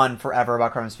can go on forever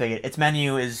about Crumb and Spigot. Its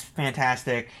menu is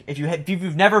fantastic. If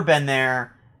you've never been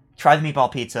there, try the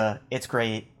meatball pizza. It's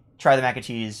great. Try the mac and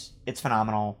cheese. It's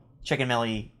phenomenal. Chicken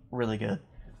Millie, really good.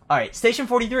 All right, Station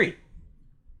 43.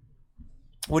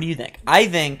 What do you think? I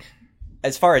think,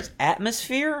 as far as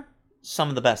atmosphere, some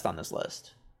of the best on this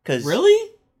list.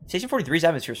 Really? Station 43's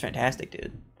atmosphere is fantastic,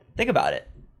 dude. think about it.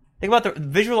 Think about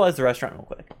visualize the restaurant real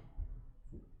quick.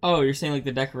 Oh, you're saying like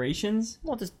the decorations?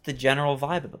 Well, just the general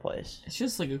vibe of the place. It's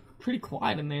just like pretty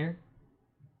quiet in there.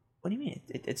 What do you mean?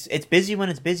 It's busy when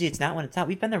it's busy. It's not when it's not.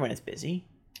 We've been there when it's busy.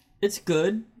 It's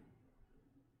good.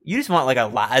 You just want like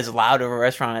as loud of a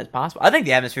restaurant as possible. I think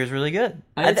the atmosphere is really good.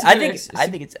 I think it's really. I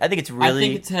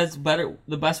think it has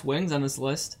the best wings on this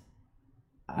list.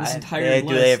 This entire list.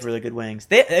 They have really good wings.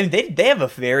 They have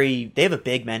a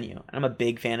big menu, and I'm a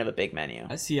big fan of a big menu.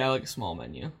 I like a small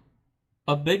menu.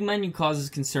 A big menu causes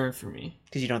concern for me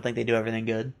because you don't think they do everything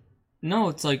good. No,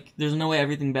 it's like there's no way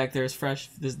everything back there is fresh.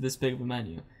 This big of a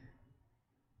menu.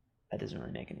 That doesn't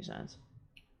really make any sense.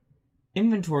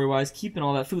 Inventory wise, keeping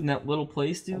all that food in that little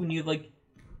place, dude. And you like.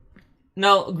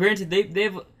 Now, granted, they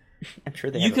have. I'm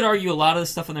sure they. You could argue a lot of the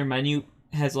stuff on their menu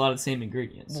has a lot of the same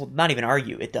ingredients. Well, not even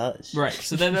argue, it does. Right,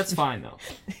 so that's fine though.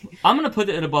 I'm gonna put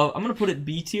it above. I'm gonna put it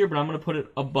B tier, but I'm gonna put it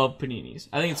above paninis.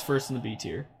 I think it's first in the B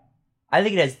tier. I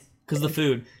think it has because the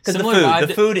food. Because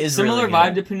the food is similar really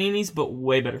vibe to paninis, but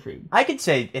way better food. I could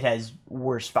say it has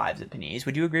worse vibes than paninis.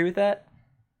 Would you agree with that?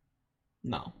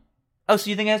 No. Oh, so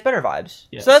you think it has better vibes?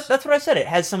 Yes. So that's what I said. It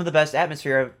has some of the best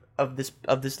atmosphere of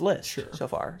this list so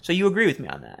far. So you agree with me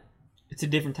on that? It's a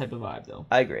different type of vibe, though.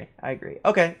 I agree.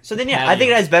 Okay, so then I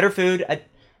think it has better food,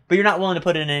 but you're not willing to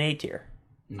put it in an A tier.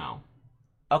 No.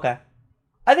 Okay.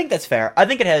 I think that's fair. I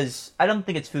think it has. I don't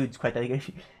think its food's quite that good.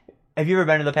 Have you ever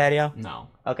been to the patio? No.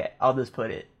 Okay, I'll just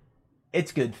put it.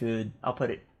 It's good food. I'll put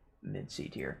it mid C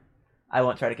tier. I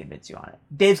won't try to convince you on it.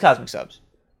 Dave's Cosmic Subs.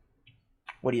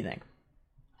 What do you think?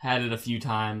 Had it a few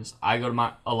times. I go to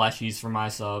my Aleshi's for my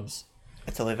subs.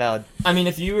 That's totally valid. I mean,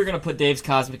 if you were gonna put Dave's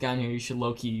Cosmic on here, you should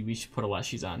we should put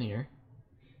Aleshi's on here.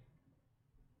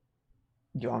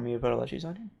 Do you want me to put Aleshi's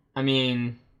on here? I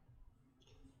mean,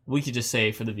 we could just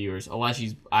say for the viewers,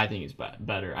 Aleshi's I think is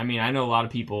better. I mean, I know a lot of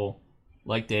people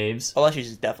like Dave's. Aleshi's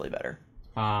is definitely better.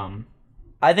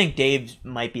 I think Dave's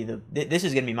might be this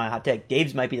is gonna be my hot take.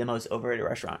 Dave's might be the most overrated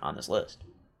restaurant on this list.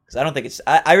 Because I don't think it's.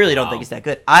 I really don't think it's that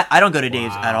good. I don't go to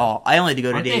Dave's at all. I only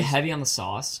go to Dave's. Aren't they heavy on the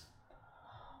sauce?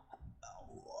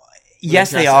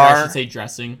 Yes, they are. I should say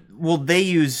dressing. Well, they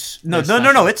use no.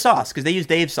 It's sauce because they use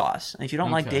Dave's sauce. And if you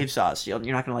don't like Dave's sauce, you're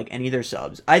not gonna like any of their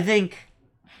subs. I think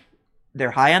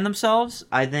they're high on themselves.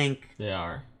 I think they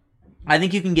are. I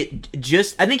think you can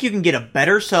get a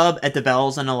better sub at the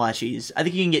Bells and Aleshi's. I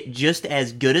think you can get just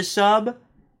as good a sub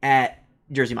at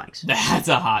Jersey Mike's. That's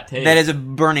a hot take. That is a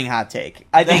burning hot take.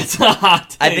 That's a hot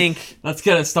take. I think that's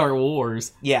gonna start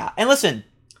wars. Yeah, and listen,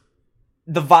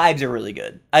 the vibes are really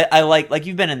good. I like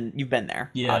you've been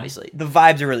there. Yeah. Obviously, the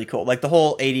vibes are really cool. Like the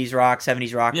whole '80s rock,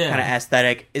 '70s rock kind of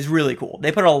aesthetic is really cool.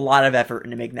 They put a lot of effort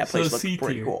into making that place look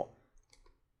pretty cool.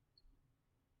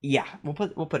 Yeah, we'll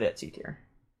put it at C tier.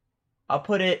 I'll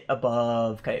put it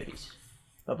above Coyotes,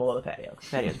 but below the patio. The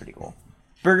patio's pretty cool.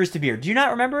 Burgers to Beer. Do you not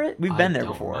remember it? We've been there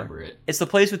before. I don't remember it. It's the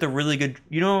place with the really good,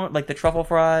 like the truffle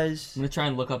fries. I'm going to try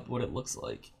and look up what it looks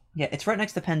like. Yeah, it's right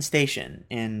next to Penn Station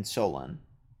in Solon.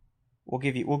 We'll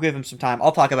give him some time.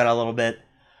 I'll talk about it a little bit.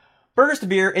 Burgers to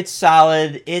Beer, it's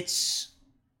solid. It's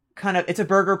a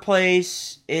burger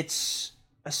place. It's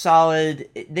a solid.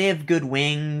 They have good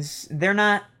wings. They're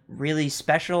not really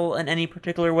special in any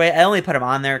particular way. I only put them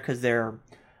on there because they're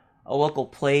a local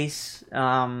place.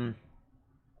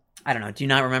 I don't know. Do you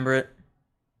not remember it?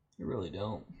 I really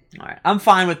don't. All right. I'm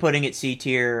fine with putting it C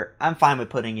tier. I'm fine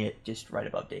with putting it just right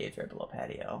above Dave's, right below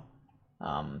patio.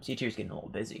 C tier is getting a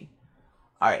little busy.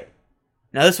 All right.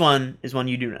 Now this one is one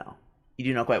you do know. You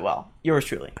do know quite well. Yours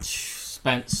truly.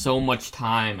 Spent so much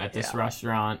time at this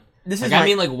restaurant. I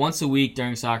mean, like once a week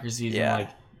during soccer season. Yeah. Like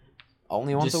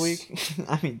only once a week?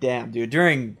 I mean, damn, dude.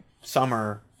 During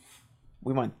summer,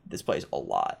 we went this place a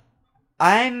lot.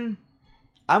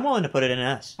 I'm willing to put it in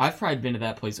an S. I've probably been to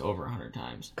that place over 100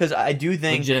 times. Because I do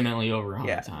think... Legitimately over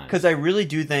 100 times. Because I really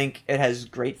do think it has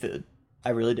great food.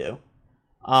 I really do.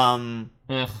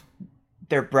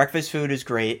 Their breakfast food is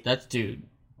great. Dude,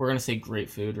 we're going to say great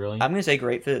food, really? I'm going to say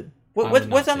great food.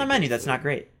 What's on the menu that's not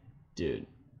great? Dude,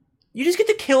 You just get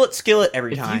to kill it, skill it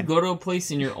every time. If you go to a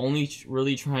place and you're only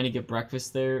really trying to get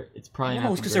breakfast there, it's probably not.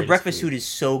 No, it's because their breakfast food is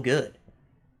so good.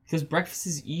 Because breakfast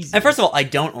is easy. And first of all, I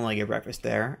don't only get breakfast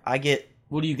there. I get.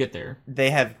 What do you get there? They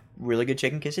have really good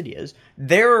chicken quesadillas.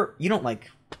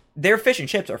 Their fish and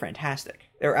chips are fantastic.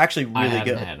 They're actually really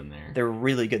good. I haven't had them there. They're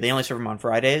really good. They only serve them on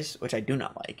Fridays, which I do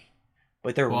not like.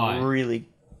 But they're really...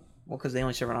 Well, because they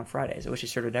only serve it on Fridays. I wish they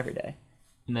served it every day.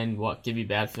 And then what? Give you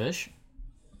bad fish?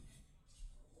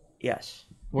 Yes.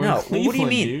 We're in Cleveland, what do you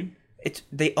mean? Dude.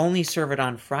 They only serve it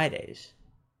on Fridays.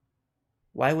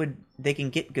 Why would... They can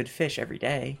get good fish every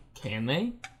day. Can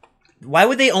they? Why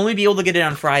would they only be able to get it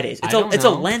on Fridays? It's a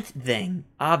Lent thing,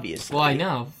 obviously. Well, I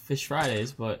know. Fish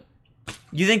Fridays, but...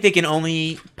 You think they can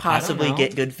only possibly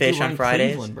get good fish on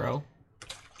Fridays? Cleveland, bro.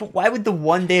 But why would the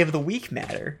one day of the week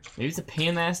matter? Maybe it's a pain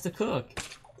in the ass to cook.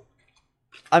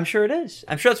 I'm sure it is.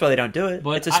 I'm sure that's why they don't do it.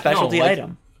 But it's a specialty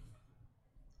item.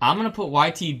 I'm going to put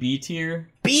YT B tier.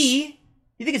 B?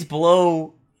 You think it's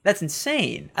below... That's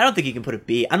insane. I don't think you can put a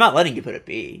B. I'm not letting you put a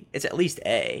B. It's at least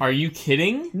A. Are you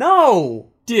kidding? No!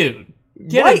 Dude,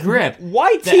 get a grip.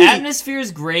 YT? The atmosphere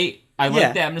is great. I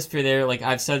like the atmosphere there. Like,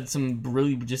 I've said some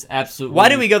really just absolutely... Why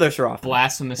did we go there so often?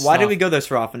 Blasphemous Why did we go there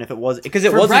so often if it was... Because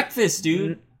it was breakfast,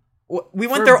 dude. We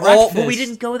went there but we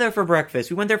didn't go there for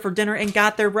breakfast. We went there for dinner and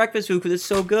got their breakfast food because it's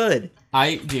so good.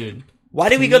 Dude. Why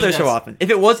did we go there so often? If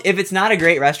it's not a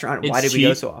great restaurant, why did we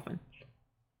go so often?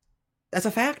 That's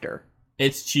a factor.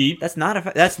 It's cheap. That's not a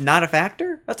factor? That's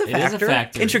a factor. It is a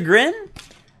factor. In chagrin?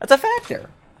 That's a factor.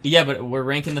 Yeah, but we're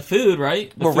ranking the food,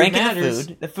 right? We're ranking the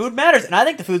food. The food matters, and I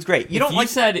think the food's great. You don't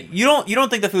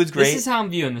think the food's great. This is how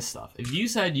I'm viewing this stuff. If you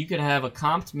said you could have a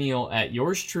comped meal at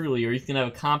Yours Truly, or you can have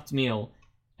a comped meal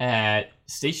at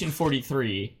Station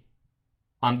 43,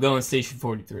 I'm going Station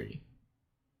 43.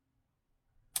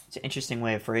 It's an interesting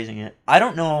way of phrasing it. I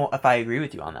don't know if I agree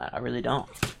with you on that. I really don't.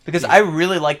 Because I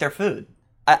really like their food.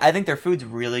 I think their food's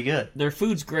really good. Their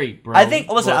food's great, bro. I think,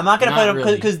 listen, I'm not going to put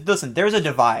them, because, listen, there's a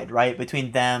divide, right,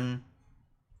 between them.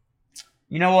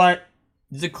 You know what?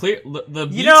 There's a clear, the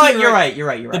B You know what? You're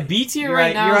right. The B tier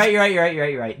right now.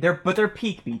 You're right. They're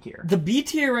peak B tier. The B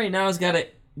tier right now has got a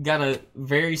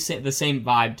the same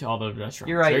vibe to all those restaurants.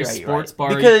 You're right. Sports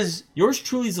bar. Because Yours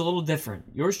Truly is a little different.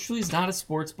 Yours Truly is not a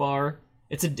sports bar.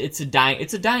 It's a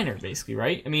diner basically,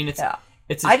 right? I mean,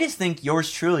 I just think Yours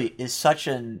Truly is such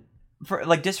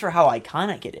just for how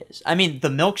iconic it is. I mean, the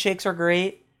milkshakes are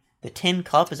great. The tin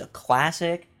cup is a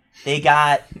classic. They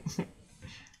got...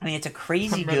 I mean, it's a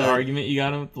crazy good... the argument you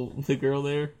got with the girl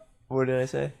there? What did I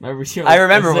say? Remember I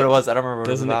remember what it was. I don't remember what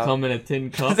it was about. Doesn't it come in a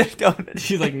tin cup?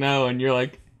 She's like, no. And you're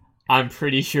like, I'm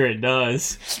pretty sure it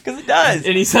does. Because it does.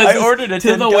 And he says I ordered a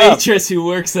tin cup. To the waitress who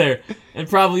works there and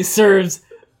probably serves...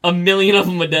 1 million of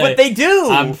them a day. But they do.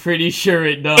 I'm pretty sure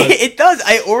it does. It does.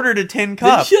 I ordered a tin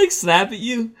cup. Did she snap at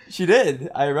you? She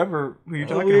did. I remember who you're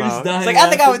talking about. It's like, I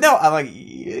think I would know. I'm like,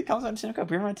 it comes on a tin cup.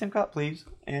 Bring my tin cup, please.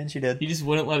 And she did. You just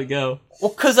wouldn't let it go. Well,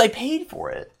 because I paid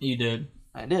for it. You did.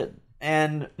 I did.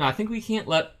 And no, I think we can't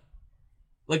let...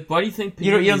 Like, why do you think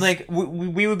Panini's... You don't think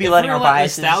we would be letting our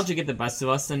biases... If nostalgia get the best of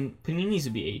us, then Panini's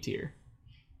would be A tier.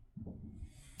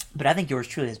 But I think Yours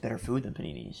Truly has better food than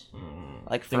Panini's.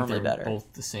 Firmly better.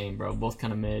 Both the same, bro. Both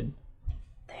kind of mid.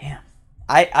 Damn.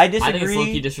 I disagree. I think it's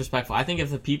low-key disrespectful. I think if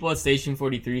the people at Station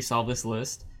 43 saw this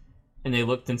list and they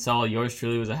looked and saw Yours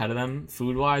Truly was ahead of them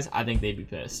food-wise, I think they'd be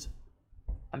pissed.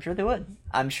 I'm sure they would.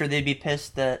 I'm sure they'd be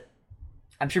pissed that...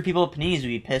 I'm sure people at Panini's would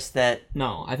be pissed that...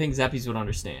 No, I think Zeppies would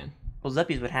understand. Well,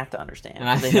 Zeppies would have to understand.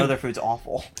 Because they know their food's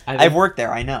awful. I've worked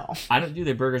there, I know.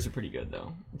 Their burgers are pretty good,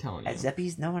 though. I'm telling you. At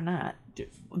Zeppies? No, they're not.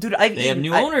 Dude, they have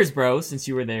new owners, bro, since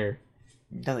you were there.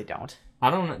 No, they don't. I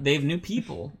don't know. They have new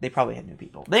people. They probably have new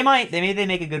people. They might. They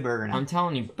make a good burger now. I'm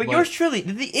telling you. But Yours Truly,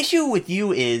 the issue with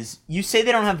you is you say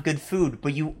they don't have good food,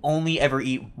 but you only ever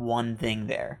eat one thing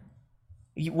there.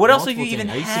 What else have you even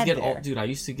had there? Dude, I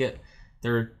used to get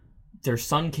their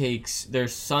sun cakes, their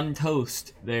sun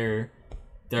toast, their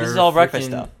this is all breakfast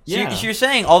stuff. Yeah. So you're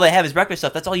saying all they have is breakfast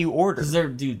stuff. That's all you order.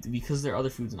 Because their other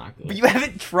food's not good. But you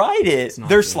haven't tried it.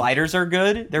 Their good. Sliders are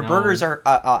good. Their burgers are...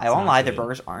 I won't lie, their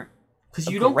burgers aren't. Because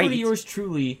you don't go to Yours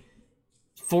Truly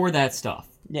for that stuff.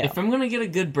 Yeah. If I'm going to get a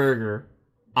good burger,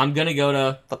 I'm going to go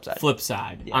to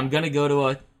Flipside. Yeah. I'm going to go to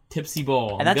a Tipsy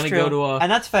Bowl. I'm going to go to a... And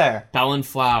that's fair. Bell and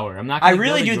Flower. I'm not. I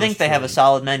really do think they have a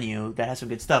solid menu that has some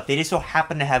good stuff. They just so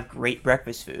happen to have great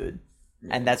breakfast food. Yeah.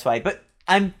 And that's why... But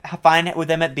I'm fine with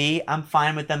them at B. I'm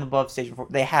fine with them above Station 4.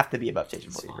 They have to be above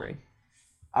Station 43.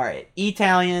 All right.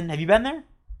 Italian. Have you been there?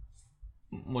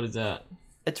 What is that?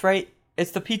 It's right...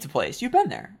 It's the pizza place. You've been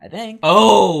there, I think.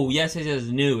 Oh, yes. It's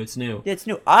new. It's new. Yeah, it's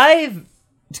new.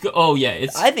 Oh, yeah.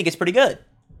 I think it's pretty good.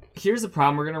 here's the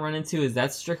problem we're gonna run into is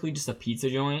that's strictly just a pizza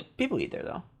joint. People eat there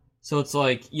though. So it's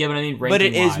like, yeah, but I mean, but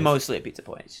it is mostly a pizza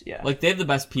place. Yeah. Like they have the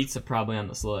best pizza probably on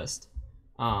this list.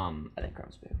 I think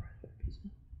Crumb's favorite pizza.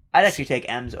 I'd actually take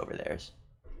M's over theirs.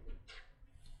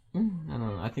 I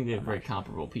don't know. I think they have very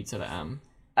comparable pizza to M.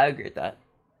 I agree with that.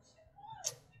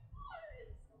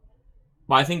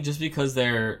 But I think just because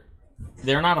they're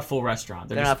not a full restaurant,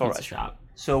 they're just not a pizza shop.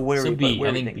 So where so we? B,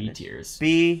 I think B tiers.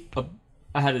 B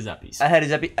ahead of Zeppi's. Ahead of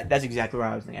Zeppi's. That's exactly what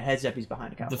I was thinking. Ahead of Zeppi's,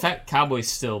 behind Cowboy. The fact Cowboy's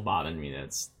still bothering me that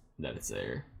it's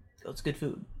there. It's good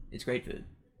food. It's great food.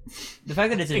 The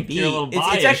fact that it's in B,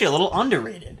 it's actually a little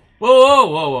underrated.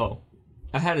 Whoa.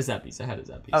 Ahead of Zeppi's.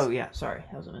 Oh, yeah. Sorry.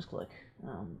 That was a misclick.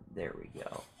 There we go.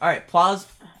 All right. Plaza.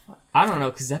 I don't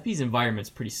know, because Zeppi's environment's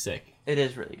pretty sick. It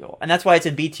is really cool. And that's why it's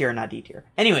in B tier and not D tier.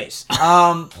 Anyways.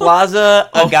 Plaza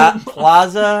Agave.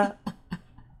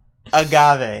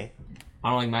 I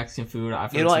don't like Mexican food.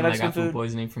 I've heard I got food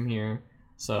poisoning from here.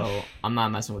 So I'm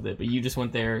not messing with it. But you just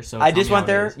went there. So I just went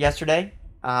there yesterday.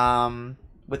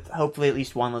 With hopefully at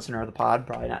least one listener of the pod,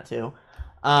 probably not two.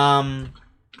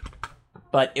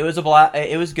 But it was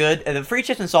it was good. And the free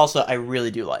chips and salsa I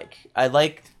really do like. I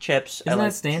like chips. Isn't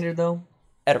that standard though?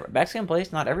 At a Mexican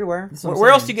place, not everywhere.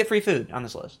 Where else do you get free food on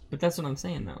this list? But that's what I'm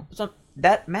saying though. So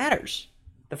that matters.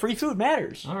 The free food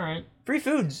matters. All right. Free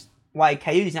food's why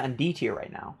Coyote's not in D tier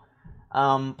right now.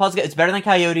 Plus it's better than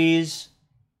Coyote's.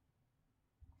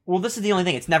 Well, this is the only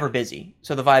thing. It's never busy,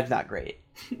 so the vibe's not great.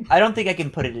 I don't think I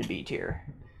can put it in B tier.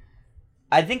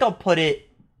 I think I'll put it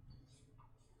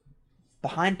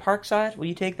behind Parkside. Will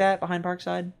you take that behind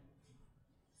Parkside?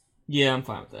 Yeah, I'm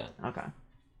fine with that. Okay.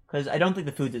 Because I don't think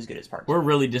the food's as good as Parkside. We're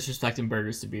really disrespecting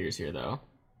burgers to beers here, though.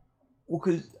 Well,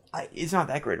 because it's not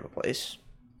that great of a place.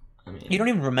 I mean, you don't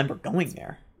even remember going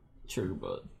there. True,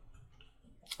 but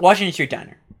Washington Street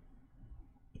Diner.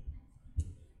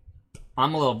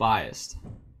 I'm a little biased.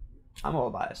 I'm a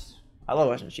little biased. I love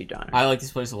Washington Street Diner. I like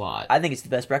this place a lot. I think it's the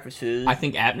best breakfast food. I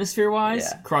think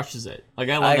atmosphere-wise, crushes it. Like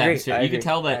I love the atmosphere. You can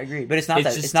tell that. I agree, but it's not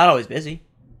it's not always busy.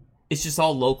 It's just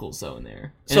all locals though in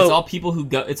there, and it's all people who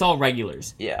go. It's all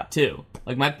regulars. Yeah. Too.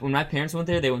 Like when my parents went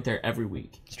there, they went there every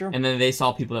week. It's true. And then they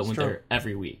saw people that went there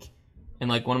every week, and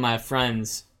like one of my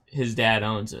friends, his dad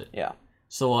owns it. Yeah.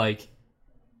 So like,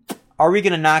 are we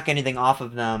gonna knock anything off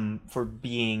of them for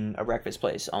being a breakfast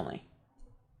place only?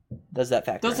 Does that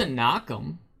factor? Doesn't knock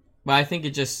them, but I think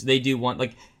it just they do want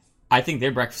like. I think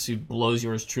their breakfast food blows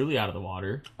yours truly out of the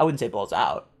water. I wouldn't say blows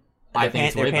out. I think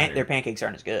it's way better. Their pancakes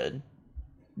aren't as good.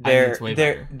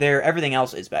 Their everything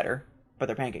else is better, but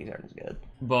their pancakes aren't as good.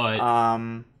 But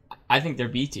I think they're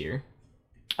B tier.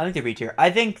 I think they're B tier. I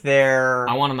think they're.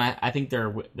 I think they're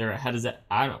ahead of that.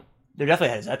 I don't know. They're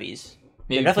definitely ahead of Zeppi's.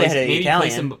 They're definitely ahead of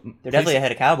Italian. They're definitely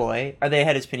ahead of Cowboy. Are they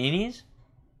ahead of Panini's?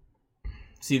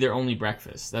 See, they're only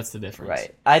breakfast. That's the difference.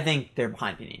 Right. I think they're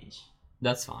behind Panini's.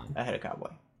 That's fine. Ahead of Cowboy.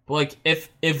 But like,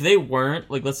 if they weren't,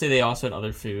 like, let's say they also had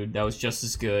other food that was just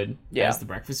as good as the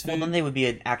breakfast food. Well, then they would be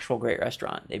an actual great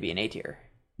restaurant. They'd be an A tier.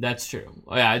 That's true.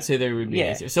 Yeah, I'd say they would be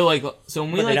an A tier. So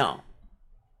when we they don't.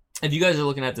 If you guys are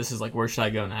looking at this as like, where should I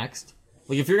go next?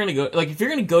 Like, if you're gonna go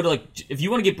to if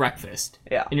you want to get breakfast,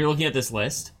 and you're looking at this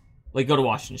list, like, go to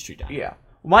Washington Street Diner. Yeah.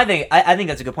 My thing, I think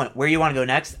that's a good point. Where you want to go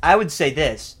next? I would say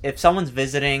this: if someone's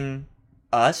visiting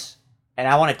us and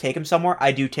I want to take them somewhere,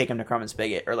 I do take them to Crumb and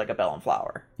Spigot or like a Bell and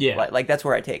Flower. Yeah, like that's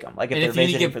where I take them. Like if they're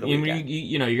visiting for the weekend,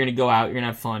 you're gonna go out, you're gonna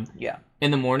have fun. Yeah.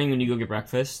 In the morning when you go get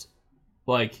breakfast,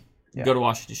 like go to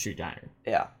Washington Street Diner.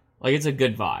 Yeah. Like it's a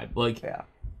good vibe. Like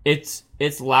it's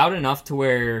loud enough to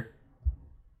where,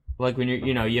 like when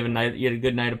you had a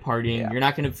good night of partying, you're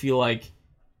not gonna feel like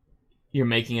you're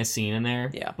making a scene in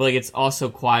there. Yeah. But like it's also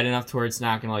quiet enough to where it's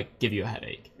not gonna like give you a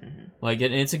headache. Mm-hmm. Like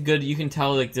it's a good. You can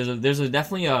tell like there's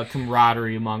definitely a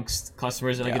camaraderie amongst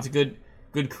customers. And, like it's a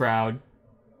good crowd.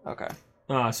 Okay.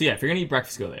 So yeah, if you're gonna eat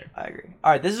breakfast, go there. I agree.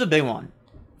 All right, this is a big one.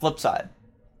 Flip side.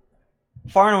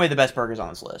 Far and away the best burgers on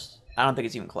this list. I don't think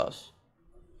it's even close.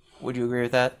 Would you agree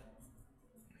with that?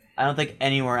 I don't think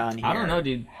anywhere on here. I don't know,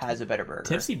 dude. Has a better burger.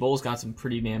 Tipsy Bowl's got some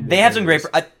pretty damn. They have some great.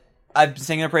 I've been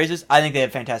singing their praises. I think they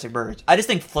have fantastic burgers. I just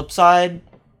think Flipside.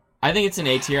 I think it's an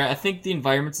A tier. I think the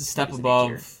environment's a step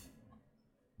above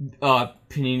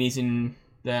Panini's and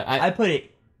that. I put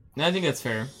it. I think that's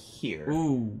fair. Here.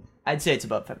 Ooh. I'd say it's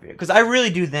above February because I really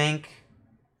do think.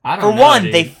 For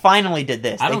one, they finally did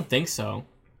this. I don't think so.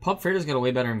 Pub Fredo's got a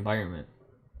way better environment.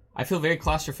 I feel very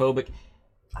claustrophobic.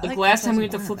 Like last time we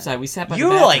went to Flipside, we sat by the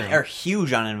bathroom. You are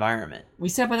huge on environment. We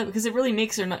sat by that because it really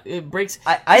makes it breaks.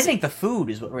 I think the food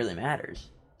is what really matters.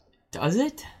 Does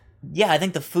it? Yeah, I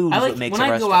think the food is what makes a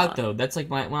restaurant. When I go out though, that's like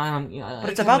when I'm. But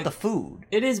it's about the food.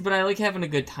 It is, but I like having a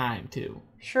good time too.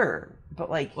 Sure, but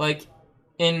like,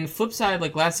 in flip side,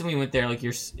 like last time we went there, like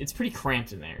it's pretty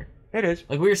cramped in there. It is.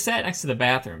 Like we were sat next to the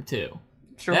bathroom too.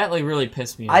 Sure. That like really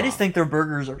pissed me off. I just think their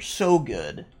burgers are so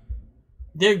good.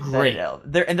 They're great.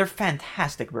 They're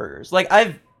fantastic burgers. Like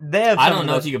I don't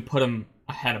know if you could put them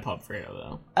ahead of Pub Fredo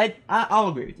though. I'll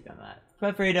agree with you on that.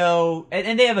 Pub Fredo,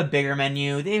 and they have a bigger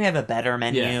menu. They have a better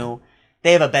menu. Yeah.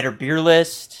 They have a better beer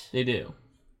list. They do.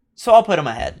 So I'll put them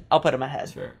ahead.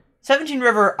 That's fair. 17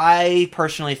 River, I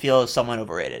personally feel is somewhat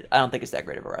overrated. I don't think it's that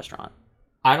great of a restaurant.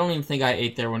 I don't even think I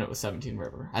ate there when it was 17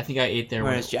 River. I think I ate there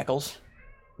when it was Jekyll's.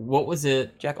 What was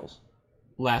it? Jekyll's.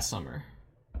 Last summer.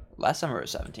 Last summer it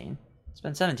was 17. It's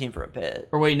been 17 for a bit.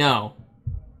 Or wait, no.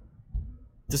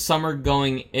 The summer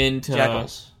going into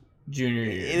Jekyll's. Junior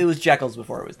year. It was Jekyll's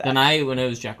before it was that. Then when it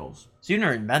was Jekyll's. So you've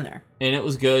never even been there. And it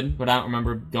was good, but I don't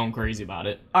remember going crazy about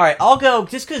it. Alright, I'll go,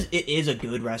 just because it is a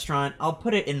good restaurant, I'll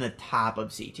put it in the top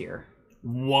of C tier.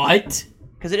 What?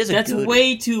 Because it is That's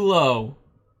way too low.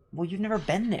 Well, you've never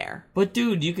been there. But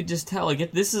dude, you could just tell,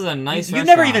 like, this is a nice restaurant.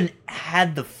 You've never even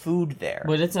had the food there.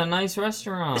 But it's a nice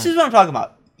restaurant. This is what I'm talking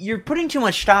about. You're putting too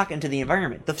much stock into the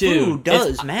environment. The food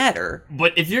does matter.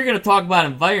 But if you're gonna talk about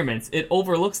environments, it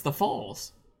overlooks the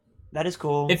falls. That is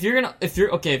cool. If you're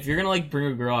gonna like bring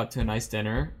a girl out to a nice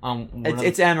dinner,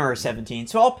 it's M or 17,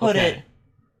 so I'll put it.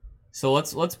 So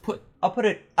let's put. I'll put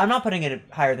it. I'm not putting it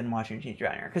higher than Washington Cheese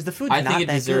Diner because the food's not that good. I think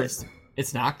it deserves.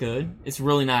 It's not good. It's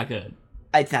really not good.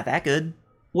 It's not that good.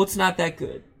 What's not that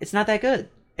good? It's not that good.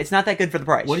 It's not that good for the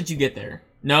price. What did you get there?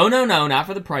 No, not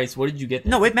for the price. What did you get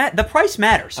there? No, the price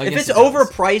matters. If it's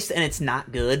overpriced and it's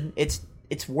not good, it's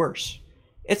worse.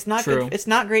 It's not True. good. It's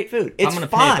not great food. It's I'm gonna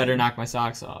fine. pay. I better knock my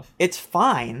socks off. It's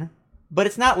fine, but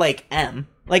it's not like M.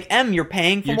 Like M, you're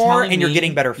paying for more and you're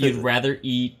getting better food. You'd rather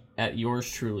eat at yours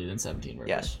truly than 17 River.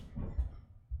 Yes.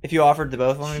 If you offered the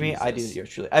both of them to me, I'd do yours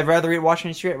truly. I'd rather eat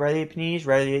Washington Street. I'd rather eat Paninis.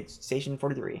 Rather eat Station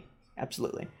 43.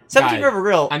 Absolutely. 17 River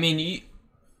Grill. I mean,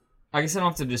 I guess I don't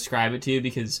have to describe it to you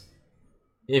because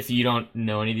if you don't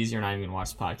know any of these, you're not even gonna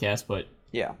watch the podcast. But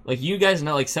yeah, like you guys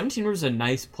know, like 17 River is a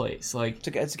nice place. Like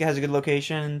it has a good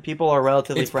location. People are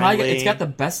relatively friendly. It's got the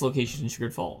best location in Sugar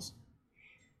Falls.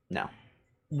 No.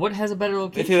 What has a better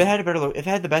location? If it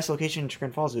had the best location in Sugar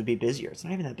Falls, it would be busier. It's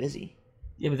not even that busy.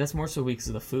 Yeah, but that's more so because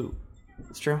of the food.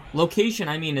 It's true. Location,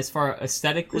 I mean, as far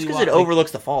aesthetically, just because it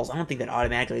overlooks the falls, I don't think that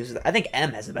automatically is. I think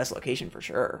M has the best location for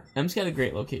sure. M's got a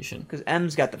great location because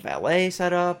M's got the valet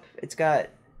set up. It's got.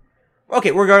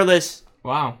 Okay, regardless.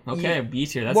 Wow. Okay, B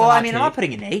tier. That's I'm not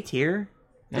putting an A tier.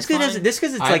 Just because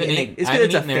it's like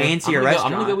it's a fancier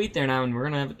restaurant. I'm gonna go eat there now, and we're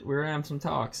gonna have some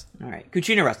talks. All right,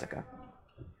 Cucina Rustica.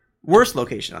 Worst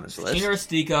location on this list. Cucina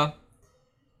Rustica.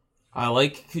 I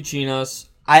like Cucinas.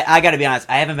 I gotta be honest,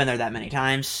 I haven't been there that many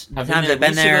times. The times I've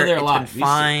been there, it's been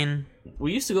fine.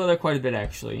 We used to go there quite a bit,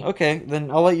 actually. Okay,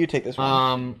 then I'll let you take this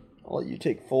one. I'll let you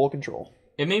take full control.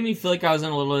 It made me feel like I was in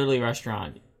a Little Italy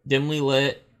restaurant. Dimly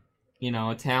lit,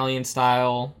 Italian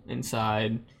style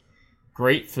inside.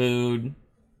 Great food.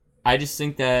 I just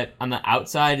think that on the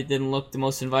outside, it didn't look the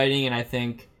most inviting, and I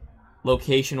think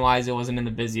location-wise, it wasn't in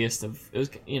the busiest of... It was,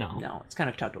 No, it's kind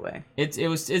of tucked away.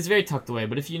 It's very tucked away,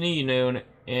 but if you knew, you knew,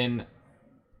 and...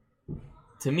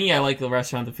 To me, I like the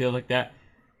restaurant that feels like that.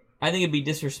 I think it'd be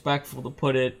disrespectful to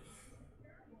put it...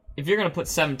 If you're going to put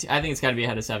 17... I think it's got to be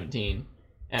ahead of 17,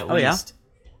 at least.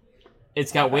 Yeah?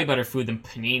 It's got way better food than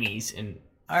Panini's in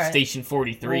Station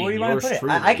 43. Well, where do you want to put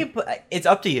it? I can put... It's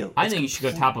up to you. I think you should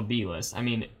go top of B list. I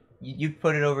mean... You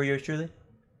put it over yours truly?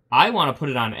 I want to put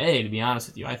it on A, to be honest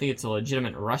with you. I think it's a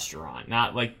legitimate restaurant,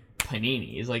 not like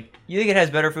Panini. It's like... You think it has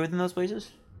better food than those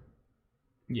places?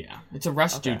 Yeah. It's a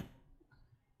restaurant. Okay.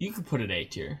 You could put it A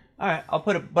tier. All right, I'll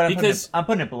put it, but I'm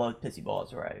putting it below Pissy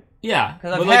Balls, right? Yeah,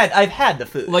 because I've had the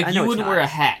food. Like you wouldn't wear a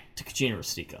hat to Cucina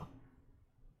Rustica.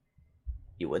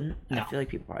 You wouldn't? No. I feel like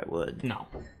people probably would. No,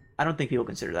 I don't think people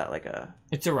consider that like a.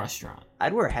 It's a restaurant.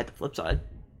 I'd wear a hat to flip side.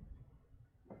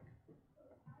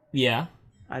 Yeah.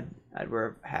 I'd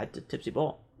wear a hat to Tipsy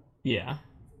Bowl. Yeah.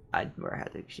 I'd wear a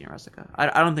hat to Cucina Rustica. I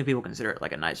don't think people consider it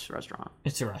like a nice restaurant.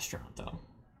 It's a restaurant though.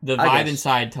 The vibe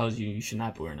inside tells you should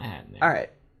not be wearing a hat in there. All right.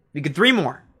 We get 3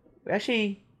 more. We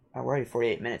actually... we're already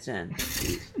 48 minutes in.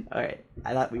 All right.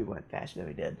 I thought we went faster than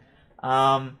we did.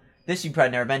 This you've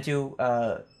probably never been to.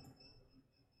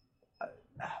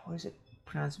 What is it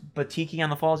pronounced? Batiki on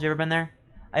the Falls. You ever been there?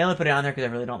 I only put it on there because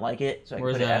I really don't like it. So I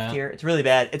put it F tier. It's really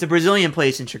bad. It's a Brazilian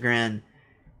place in Chagrin.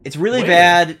 It's really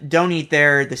bad. Don't eat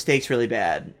there. The steak's really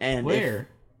bad. And where?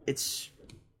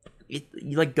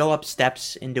 You like go up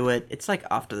steps into it. It's like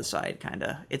off to the side, kind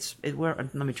of.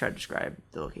 Let me try to describe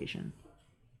the location.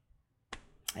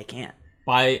 I can't.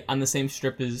 On the same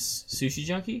strip as Sushi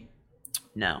Junkie?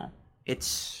 No.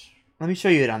 It's. Let me show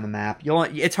you it on the map.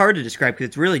 It's hard to describe because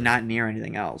it's really not near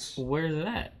anything else. Where is it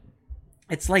at?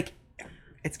 It's like,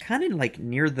 it's kind of like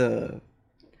near the.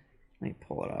 Let me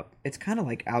pull it up. It's kind of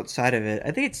like outside of it.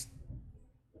 I think it's.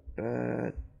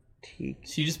 So you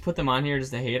just put them on here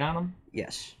just to hate on them?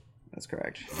 Yes, that's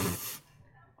correct.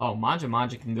 Oh, Manja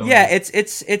can go. Yeah,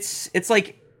 it's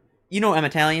like, M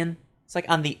Italian. It's like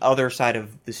on the other side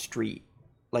of the street.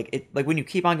 Like when you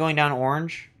keep on going down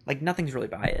Orange, like nothing's really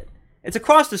by it. It's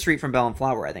across the street from Bell and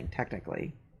Flower, I think,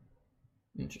 technically.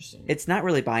 Interesting. It's not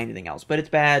really by anything else, but it's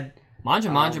bad.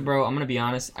 Manja, bro, I'm gonna be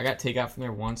honest. I got takeout from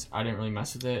there once. I didn't really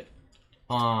mess with it.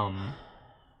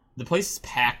 The place is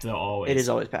packed though, always. It is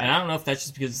always packed. And I don't know if that's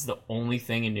just because it's the only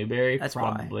thing in Newberry. That's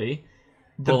probably.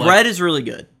 The bread is really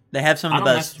good. They have some of the best.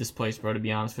 I don't mess with this place, bro, to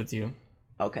be honest with you.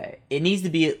 Okay. It needs to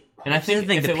be... And I think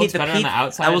if it looks better on the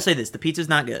outside... I will say this. The pizza's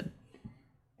not good.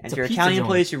 And if you're Italian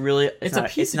place, you're really... It's not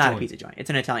a pizza joint. It's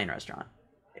an Italian restaurant.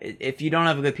 If you don't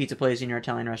have a good pizza place in your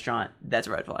Italian restaurant, that's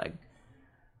a red flag.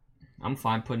 I'm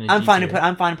fine putting it in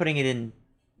I'm fine putting it in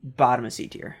bottom of C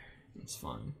tier. It's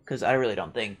fine. Because I really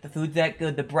don't think the food's that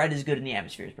good. The bread is good and the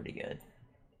atmosphere is pretty good.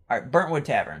 Alright, Burntwood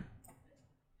Tavern.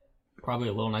 Probably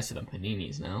a little nicer than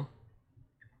Panini's now.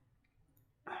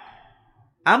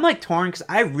 I'm like torn because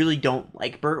I really don't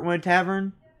like Burntwood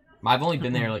Tavern. I've only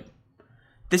been there like...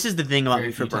 This is the thing about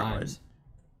me for Burntwood.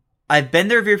 I've been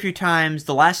there a very few times.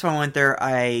 The last time I went there,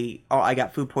 I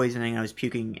got food poisoning. I was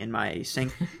puking in my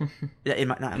sink. I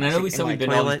know we said we've been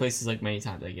to all these places like many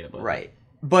times. I get it. Right.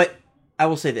 But I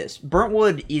will say this.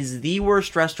 Burntwood is the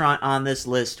worst restaurant on this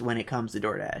list when it comes to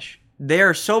DoorDash. They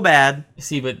are so bad.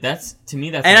 See, but that's... To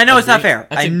me, that's... And I know it's not fair.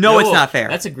 I know it's not fair.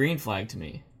 That's a green flag to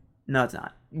me. No, it's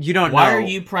not. You don't know. Why are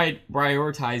you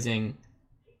prioritizing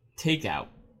takeout?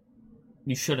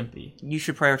 You shouldn't be. You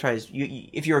should prioritize.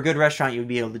 If you're a good restaurant, you would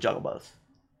be able to juggle both.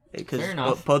 Because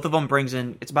both of them brings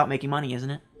in... It's about making money, isn't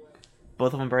it?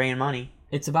 Both of them bring in money.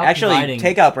 It's about Actually,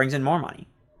 takeout brings in more money.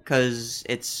 Because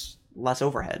it's less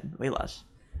overhead. Way less.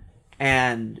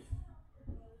 And...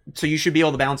 So you should be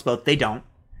able to balance both. They don't.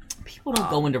 People don't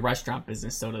go into restaurant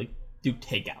business, so to do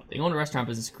takeout. They go into restaurant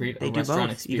business to create a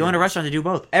restaurant experience. You go into a restaurant to do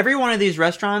both. Every one of these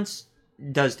restaurants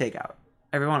does takeout.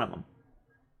 Every one of them.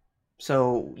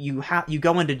 So you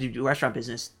go into do restaurant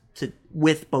business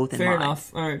with both in mind. Fair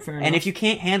enough. All right, fair enough. And if you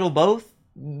can't handle both,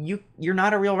 you're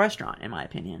not a real restaurant, in my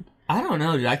opinion. I don't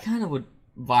know, dude. I kind of would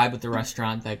vibe with the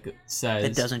restaurant that says...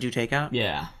 That doesn't do takeout?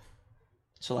 Yeah.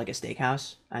 So like a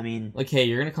steakhouse? I mean... Like, hey,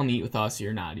 you're going to come eat with us, or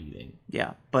you're not eating.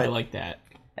 Yeah, but... I like that.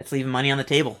 That's leaving money on the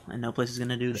table, and no place is going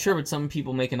to do that. Sure, but some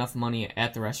people make enough money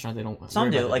at the restaurant, they don't...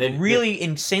 Some do. Like, really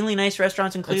insanely nice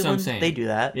restaurants in Cleveland, they do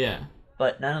that. Yeah.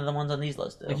 But none of the ones on these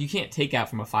lists do. Like, you can't take out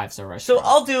from a 5-star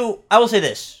restaurant. So I will say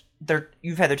this.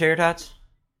 You've had their tater tots?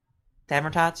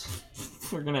 Tavern tots?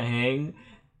 We're going to hang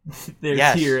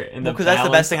their tier in the because that's the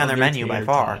best thing on their menu by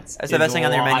far. That's the best thing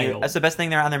on their menu. That's the best thing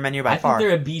they're on their menu by far. I think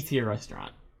they're a B tier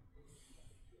restaurant.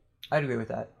 I'd agree with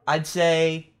that. I'd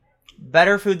say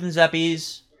better food than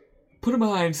Zeppi's. Put them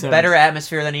behind 17. Better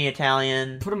atmosphere than the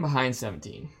Italian. Put them behind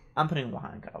 17. I'm putting them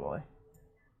behind Cowboy.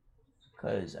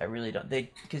 Because I really don't...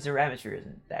 Because their atmosphere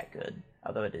isn't that good.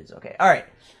 Although it is. Okay. Alright.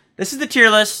 This is the tier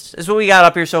list. This is what we got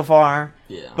up here so far.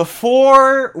 Yeah.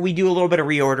 Before we do a little bit of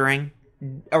reordering,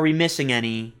 are we missing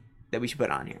any that we should put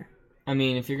on here? I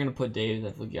mean, if you're going to put Dave,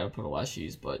 definitely got to put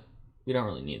Aleshi's, but we don't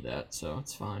really need that, so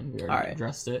it's fine. We already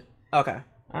addressed it. Okay.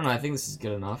 I don't know. I think this is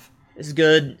good enough. This is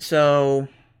good. So,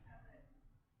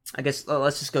 I guess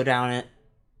let's just go down it.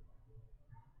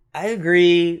 I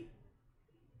agree.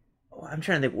 I'm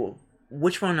trying to think.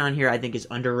 Which one on here I think is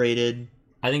underrated?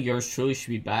 I think yours truly should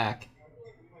be back.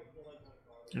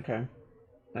 Okay.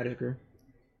 I'd agree.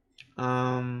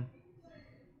 I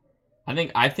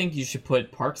think you should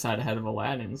put Parkside ahead of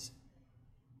Aladdin's.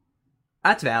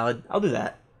 That's valid. I'll do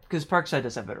that. Because Parkside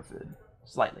does have better food.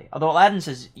 Slightly. Although Aladdin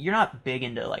says you're not big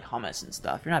into like hummus and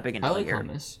stuff. You're not big into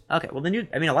hummus. Okay, well then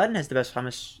Aladdin has the best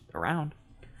hummus around.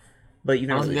 But you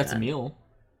don't think that's a meal.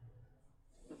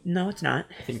 No, it's not.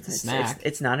 I think it's a snack.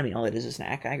 It's not a meal. It is a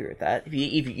snack. I agree with that. If you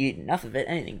eat enough of it,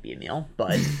 anything can be a meal.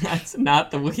 But that's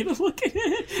not the way to look at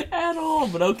it at all.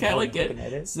 But okay, I like it.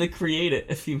 It's to create it.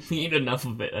 If you eat enough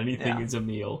of it, anything is a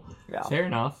meal. Yeah. Fair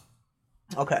enough.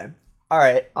 Okay. All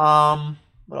right.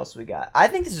 What else do we got? I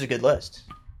think this is a good list.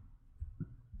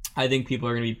 I think people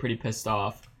are going to be pretty pissed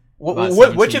off.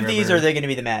 Which of these are they going to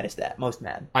be the maddest at? Most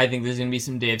mad? I think there's going to be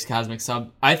some Dave's Cosmic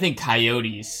Sub. I think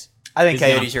Coyotes. I think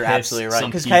Coyotes are absolutely right.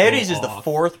 Because Coyotes is the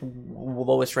 4th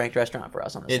lowest ranked restaurant for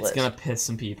us on this list. It's going to piss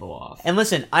some people off. And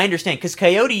listen, I understand. Because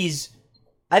Coyotes,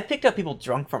 I picked up people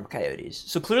drunk from Coyotes.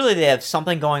 So clearly they have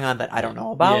something going on that I don't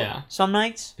know about some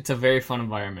nights. It's a very fun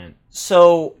environment.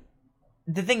 So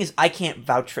the thing is, I can't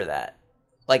vouch for that.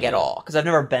 Like, at all. Because I've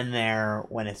never been there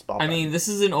when it's bumping. I mean, this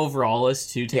is an overall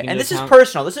list, too. And this is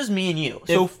personal. This is me and you.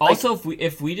 So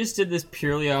if we just did this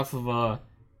purely off of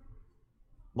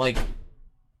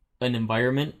an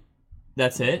environment,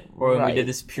 that's it. Or if we did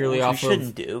this purely off of... we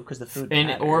shouldn't do, because the food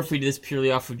matters. Or if we did this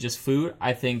purely off of just food,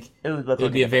 I think it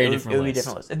would be a very different list. It would be a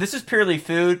different list. If this is purely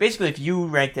food, basically if you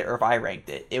ranked it or if I ranked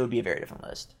it, it would be a very different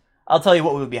list. I'll tell you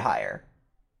what would be higher.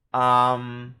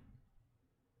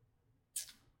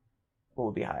 What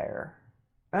would be higher?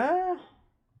 I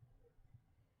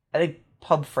think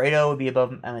Pub Fredo would be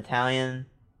above M Italian.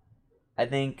 I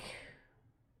think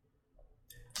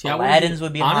Aladdin's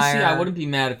would be higher. Honestly, I wouldn't be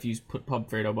mad if you put Pub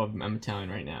Fredo above M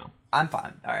Italian right now. I'm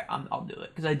fine. All right, I'll do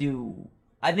it because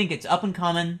I think it's up and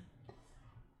coming.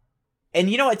 And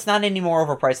you know, it's not any more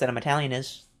overpriced than M Italian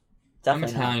is. M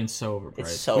Italian's so overpriced.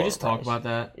 It's so we just talk about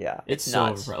that. Yeah, it's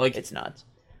nuts. So overpriced. Like, it's nuts,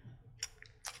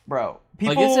 bro.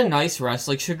 It's a nice rest.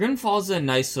 Like, Chagrin Falls is a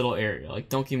nice little area. Like,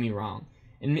 don't get me wrong.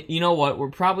 And you know what?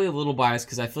 We're probably a little biased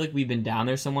because I feel like we've been down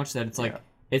there so much that it's like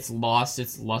it's lost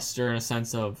its luster in a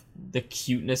sense of the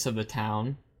cuteness of the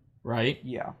town, right?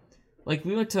 Yeah. Like,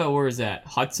 we went to, where was that?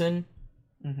 Hudson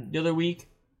the other week.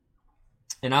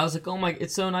 And I was like, oh my,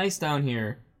 it's so nice down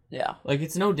here. Yeah. Like,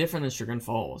 it's no different than Chagrin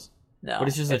Falls. No. But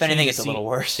it's just if anything, it's a little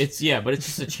worse. But it's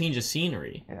just a change of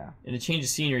scenery. Yeah. And a change of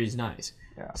scenery is nice.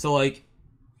 Yeah. So, like,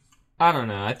 I don't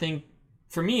know. I think,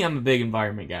 for me, I'm a big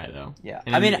environment guy, though. Yeah.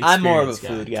 I mean, I'm more of a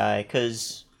food guy,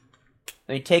 because,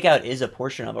 I mean, takeout is a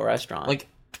portion of a restaurant. Like,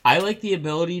 I like the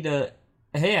ability to,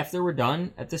 hey, after we're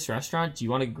done at this restaurant, do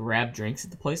you want to grab drinks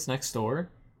at the place next door?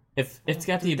 If it's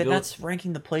got the ability... That's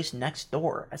ranking the place next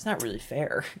door. That's not really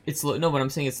fair. No, but I'm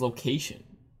saying it's location.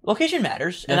 Location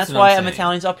matters, and that's why M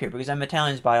Italian's up here, because M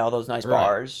Italian's by all those nice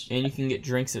bars. And you can get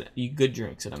good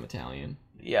drinks at M Italian.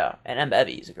 Yeah, and M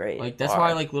Bevy's a great Like, that's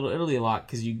why I like Little Italy a lot,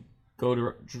 because you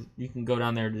can go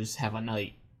down there to just have a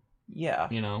night. Yeah.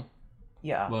 You know?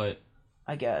 Yeah. But...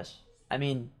 I guess. I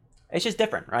mean, it's just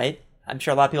different, right? I'm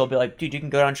sure a lot of people will be like, dude, you can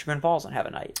go down to Chagrin Falls and have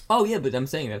a night. Oh, yeah, but I'm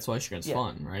saying that's why Chagrin's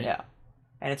fun, right? Yeah.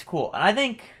 And it's cool. And I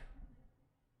think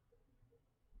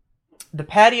the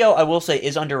patio, I will say,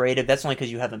 is underrated. That's only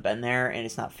because you haven't been there, and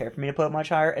it's not fair for me to put it much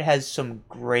higher. It has some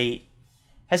great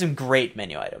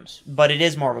menu items, but it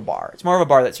is more of a bar. It's more of a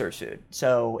bar that serves food.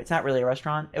 So it's not really a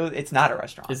restaurant. It's not a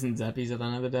restaurant. Isn't Zeppi's at the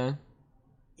end of the day?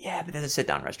 Yeah, but that's a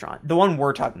sit-down restaurant. The one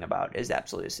we're talking about is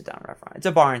absolutely a sit-down restaurant. It's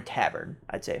a bar and tavern,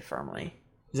 I'd say, firmly.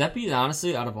 Zeppi's,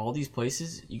 honestly, out of all these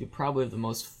places, you could probably have the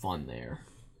most fun there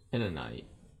in a night.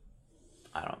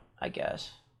 I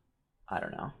guess. I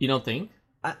don't know. You don't think?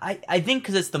 I think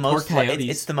because it's the most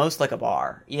it's the most like a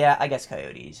bar. Yeah, I guess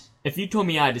Coyotes. If you told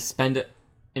me I had to spend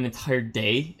an entire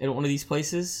day at one of these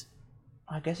places,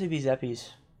 I guess it'd be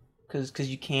Zeppi's, because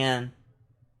you can.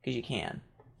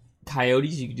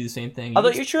 Coyotes, you could do the same thing. Although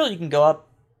you can go up,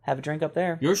 have a drink up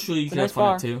there. Yours truly, you can have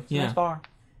fun too. It's a nice bar.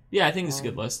 Yeah, I think it's a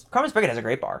good list. Carmen's Spigot has a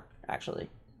great bar, actually.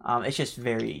 It's just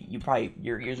very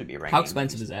your ears would be ranking. How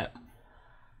expensive is that?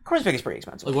 Carmen's Spigot's pretty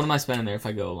expensive. Like, what am I spending there if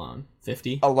I go alone?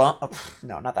 $50? Alone? Oh,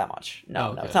 no, not that much.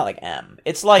 No, it's not like M.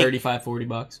 It's like $35, $40.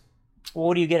 Well,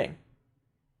 what are you getting?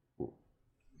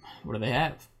 What do they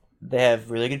have? They have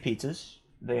really good pizzas.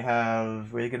 They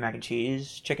have really good mac and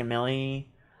cheese, chicken millie.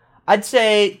 I'd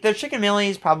say their chicken millie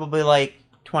is probably like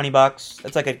 $20.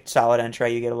 It's like a solid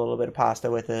entree. You get a little bit of pasta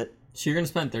with it. So you're gonna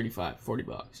spend $35,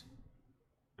 $40.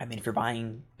 I mean, if you're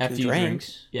buying after two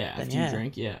drinks, you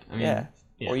drink, yeah. I mean,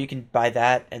 yeah. Or you can buy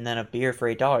that and then a beer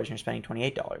for $8, and you're spending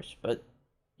 $28. But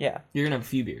yeah, you're gonna have a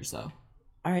few beers though.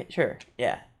 All right, sure,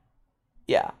 yeah.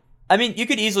 I mean, you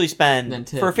could easily spend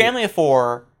for a family of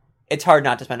 4. It's hard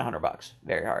not to spend $100.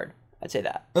 Very hard. I'd say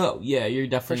that. Oh yeah, you're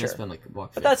definitely gonna spend like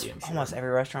 $150. But that's almost every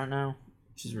restaurant now,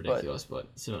 which is ridiculous. But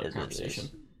it's another conversation.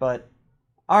 But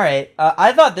all right,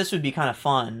 I thought this would be kind of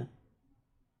fun.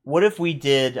 What if we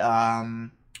did?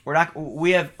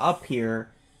 We have up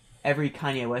here every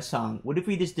Kanye West song. What if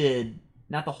we just did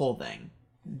not the whole thing,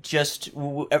 just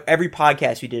every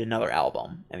podcast we did another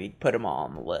album and we put them all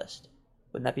on the list?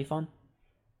 Wouldn't that be fun?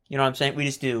 You know what I'm saying? We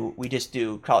just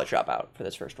do College Dropout for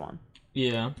this first one.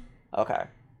 Yeah. Okay.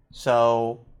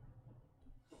 So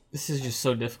this is just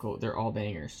so difficult. They're all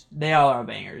bangers. They all are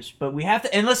bangers, but we have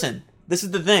to. And listen, this is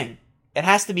the thing. It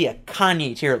has to be a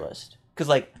Kanye tier list, because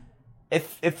like,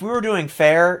 if we were doing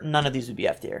fair, none of these would be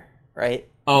F tier, right?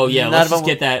 Oh yeah, let's just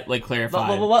get that like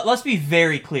clarified. Let's be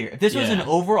very clear. If this was an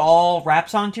overall rap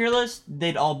song tier list,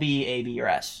 they'd all be A, B, or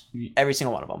S. Every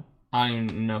single one of them. I don't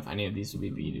even know if any of these would be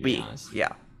B, to be honest.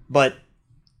 Yeah, but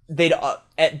they'd all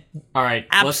right,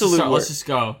 absolute. Let's just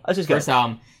go. First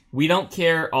album, We Don't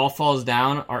Care, All Falls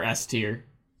Down, or S tier.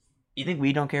 You think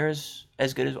We Don't Care is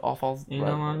as good as All Falls? You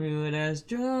don't want to do it as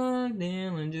drug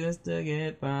dealing just to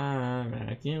get by.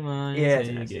 Rack your money. Yeah,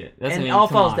 that's and All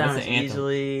Falls Down is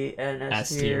easily an S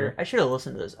tier. I should have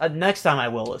listened to this. Next time I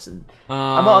will listen.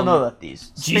 I'm all know about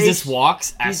these. Jesus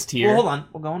Walks, S tier. Well, hold on,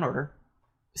 we'll go in order.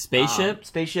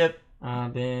 Spaceship.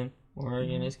 I've been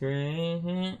working as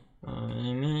great.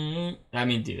 I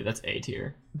mean, dude, that's A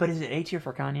tier. But is it A tier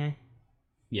for Kanye?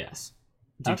 Yes.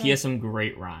 Dude, he has some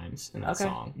great rhymes in that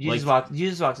song. Jesus Walks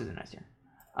is a nice tier.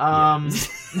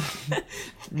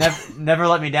 Never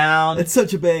Let Me Down. It's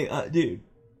such a bang, dude.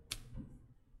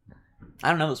 I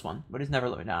don't know this one. What is Never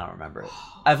Let Me Down? I don't remember it.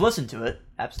 I've listened to it,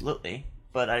 absolutely,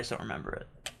 but I just don't remember it.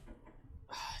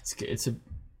 It's good. It's a.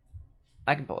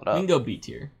 I can pull it up. We can go B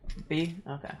tier. B?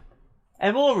 Okay.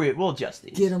 And we'll adjust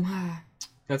these. Get 'em high.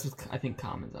 That's what I think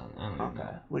Common's on. I don't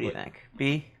know. What do you think?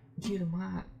 B? Get 'em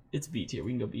high. It's B tier.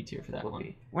 We can go B tier for that one.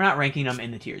 B. We're not ranking them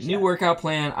in the tiers New yet. Workout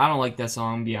Plan. I don't like that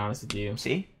song, to be honest with you.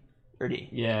 C? Or D?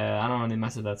 Yeah, I don't really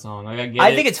mess with that song. Like,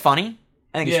 I think it's funny.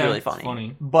 I think it's really funny.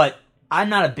 Funny. But I'm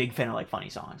not a big fan of like funny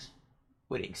songs.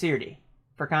 What do you think? C or D?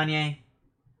 For Kanye,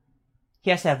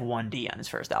 he has to have one D on his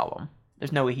first album.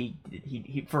 There's no way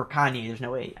he for Kanye, there's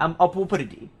no way. We'll put a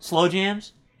D. Slow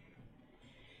Jams?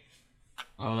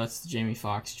 Oh, that's the Jamie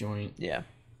Foxx joint. Yeah.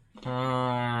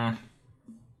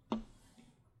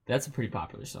 That's a pretty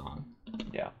popular song.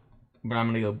 Yeah. But I'm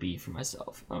gonna go B for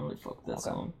myself. I don't really fuck with that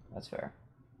song. That's fair.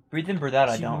 Breathe In, Breathe Out,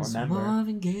 I don't remember.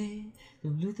 Marvin Gaye,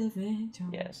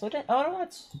 yeah, slow down. Oh, no,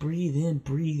 that's... Breathe In,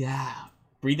 Breathe Out.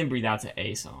 Breathe In, Breathe Out's an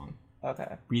A song.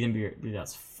 Okay. Breathe In, Breathe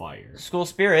Out's fire. School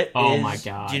Spirit Oh my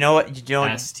god. Do you know what?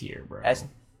 S tier, bro. You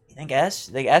think S?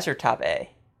 You think S or top A?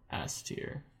 S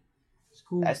tier.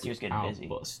 S tier's getting busy.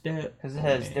 Because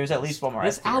there's at least one more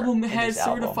This S tier album has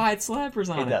certified slappers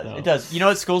on it, though. It does. You know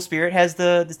what School Spirit has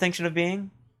the distinction of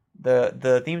being?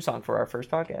 The theme song for our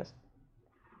first podcast.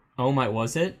 Oh my,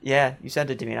 was it? Yeah, you sent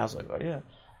it to me and I was like, oh yeah.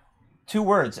 2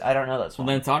 words. I don't know that song.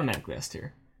 Well, then it's automatically S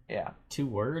tier. Yeah. 2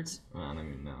 words? I don't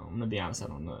even know. I'm gonna be honest, I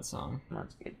don't know that song.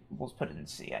 We'll put it in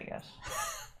C, I guess.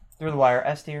 Through the Wire,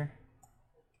 S tier.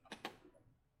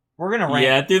 We're gonna rank.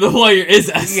 Yeah, Through the Wire is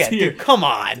S tier. Dude, come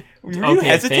on. Were you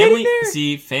hesitating there?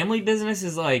 See, Family Business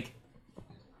is like,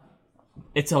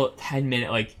 it's a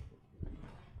 10-minute like.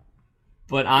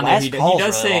 But on there, he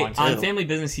does say on Family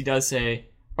Business, he does say.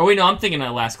 Oh wait, no, I'm thinking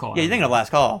of Last Call. Yeah, you're thinking of Last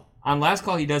Call. On Last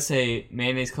Call, he does say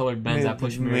mayonnaise colored Benz that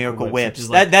push miracle whips.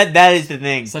 Like, that is the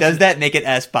thing. Does that make it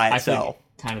S by itself?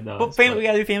 Kind of does. But we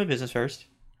gotta do Family Business first.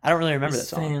 I don't really remember that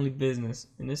song. Family Business,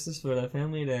 and this is for the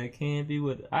family that can't be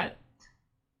with. That's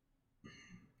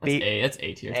A. That's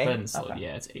A tier. It's better than Slow. Okay.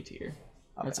 Yeah, it's A tier.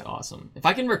 Okay. That's awesome. If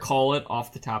I can recall it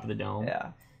off the top of the dome.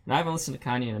 Yeah. And I haven't listened to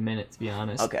Kanye in a minute, to be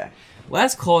honest. Okay.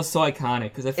 Last Call is so iconic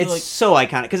because I feel like it's so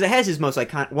iconic because it has his most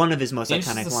iconic, one of his most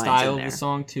iconic lines. The style of the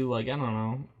song too, like I don't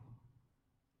know.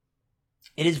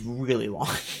 It is really long.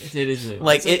 It is really long.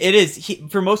 Like it is.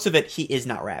 For most of it, he is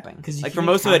not rapping. Like for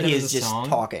most of it, he is just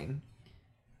talking.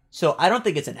 So I don't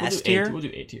think it's an S tier. We'll do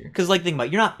A tier. Because like think about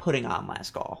it, you're not putting on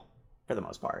Last Call for the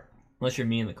most part. Unless you're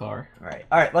me in the car. All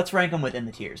right. Let's rank them within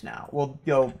the tiers now. We'll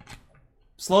go.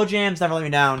 Slow Jams, Never Let Me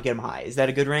Down, Get 'Em High. Is that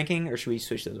a good ranking, or should we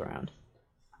switch those around?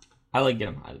 I like Get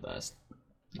 'Em High the best.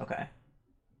 Okay.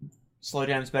 Slow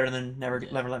Jams better than Never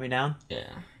Let Me Down?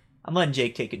 Yeah. I'm letting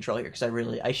Jake take control here, because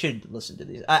I should listen to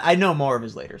these. I know more of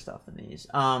his later stuff than these.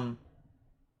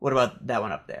 What about that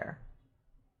one up there?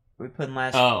 Are we putting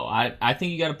last... Oh, I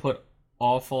think you gotta put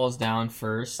All Falls Down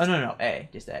first. Oh, no, A.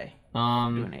 Just A.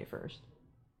 Doing A first.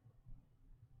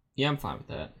 Yeah, I'm fine with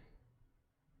that.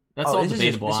 That's all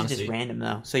debatable, honestly. This is just random,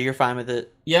 though. So you're fine with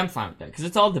it? Yeah, I'm fine with that. Because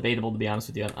it's all debatable, to be honest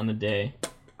with you, on the day.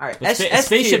 All right.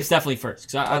 Spaceship's definitely first.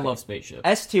 Because I love Spaceship.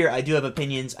 S tier, I do have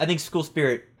opinions. I think School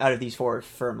Spirit, out of these 4,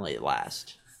 firmly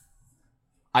last.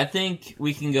 I think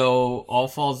we can go All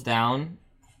Falls Down,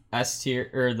 S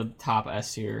tier, or the top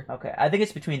S tier. Okay. I think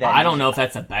it's between that. I don't know if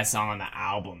that's the best song on the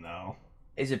album, though.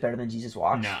 Is it better than Jesus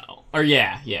Walks? No. Or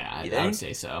yeah, I would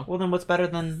say so. Well, then what's better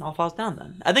than All Falls Down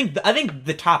then? I think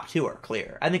the top 2 are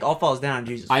clear. I think All Falls Down and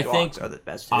Jesus Walks are the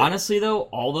best 2. Honestly, though,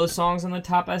 all those songs on the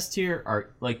top S tier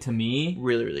are, like, to me...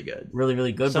 really, really good. Really,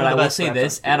 really good. But I will say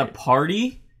this, at a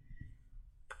party...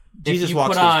 Jesus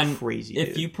Walks is crazy, dude.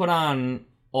 If you put on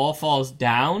All Falls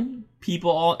Down,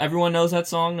 everyone knows that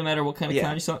song, no matter what kind of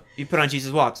Kanye song. You put on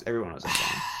Jesus Walks, everyone knows that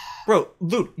song. Bro,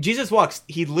 Luke, Jesus Walks.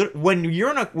 When you're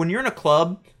in a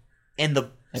club, and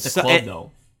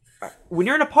though. When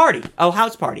you're in a party, a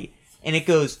house party, and it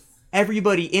goes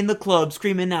everybody in the club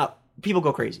screaming out people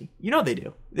go crazy. You know they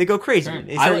do. They go crazy. Right.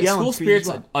 They start yelling. School Spirit's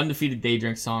an undefeated day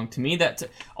drink song. To me,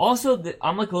 also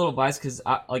I'm like a little biased because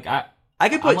I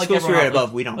could put School Spirit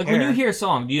above We Don't Care. Like when you hear a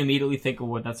song, do you immediately think of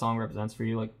what that song represents for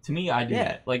you? Like to me, I do.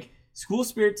 Yeah. Like School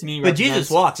Spirit to me, but Jesus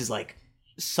Walks is like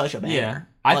such a banger. Yeah,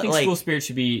 I think School Spirit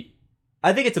should be.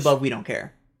 I think it's above We Don't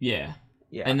Care. Yeah.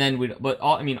 Yeah. And then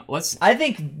I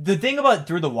think the thing about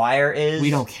Through the Wire is We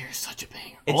Don't Care is such a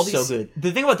banger. It's so good.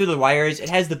 The thing about Through the Wire is it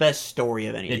has the best story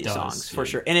of any of these songs, for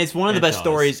sure. And it's one of the best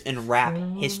stories in rap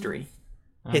history.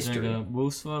 Dude, that's and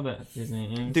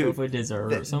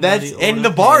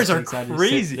the bars are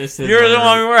crazy. You're the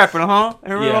one we rapping, huh?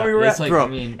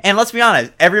 Bro. And let's be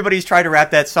honest, everybody's tried to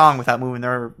rap that song without moving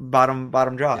their bottom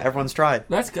jaw. Yeah. Everyone's tried.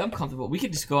 I'm comfortable. We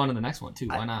could just go on to the next one too.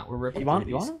 Why not? We're ripping. You want?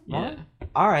 Yeah.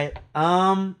 All right.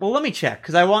 Well, let me check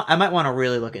because I might want to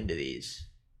really look into these.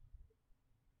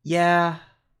 Yeah.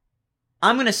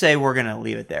 I'm gonna say we're gonna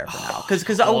leave it there for now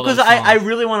because I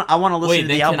really want to listen to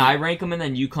the album. Can I rank them and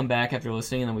then you come back after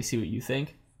listening and then we see what you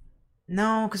think?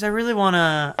 No, because I really want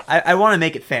to. I want to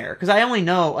make it fair because I only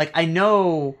know I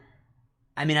know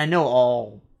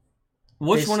all.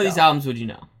 Which one of these albums would you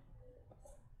know?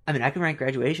 I mean, I can rank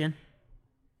Graduation.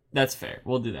 That's fair.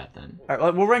 We'll do that then. All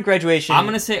right, we'll rank Graduation. I'm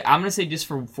gonna say just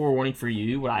for forewarning for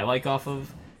you, what I like off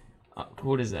of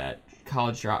what is that?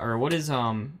 College Drop or what is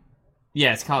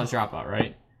Yeah, it's College Dropout,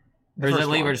 right? Or is it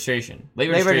Late Registration?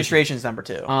 Late Registration's number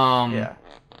 2. Yeah.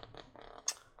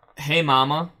 Hey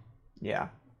Mama. Yeah.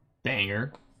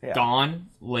 Banger. Yeah. Gone.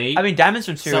 Late. I mean, Diamonds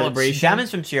from Sierra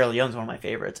Leone is one of my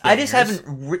favorites. Bangers. I just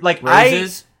haven't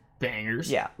Roses. Bangers.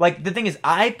 Yeah. Like the thing is,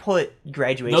 I put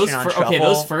Graduation on shuffle. Okay,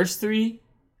 those first 3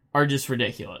 are just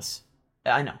ridiculous.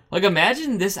 I know. Like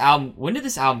imagine this album. When did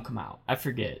this album come out? I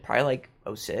forget. Probably like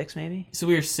 06 maybe. So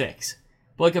we were 6.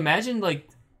 But like imagine like.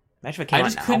 Imagine if it came I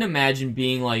just couldn't imagine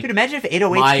being like. Dude, imagine if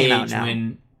 808s came out now.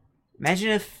 Imagine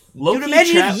if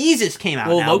Yeezus came out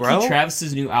now, bro. Low-key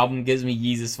Travis's new album gives me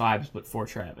Yeezus vibes, but for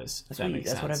Travis.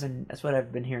 That's what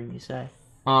I've been hearing you say.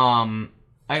 I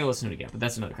gotta listen to it again, but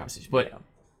that's another conversation. But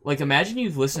like, imagine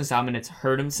you've listened to this album and it's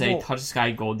heard him say "Touch the Sky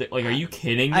Gold." Like, are you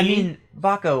kidding me? I mean,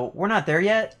 Baco, we're not there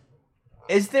yet.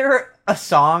 Is there a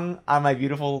song on My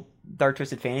Beautiful Dark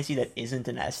Twisted Fantasy that isn't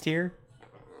an S tier?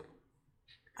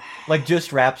 Like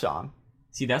just rap song.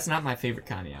 See, that's not my favorite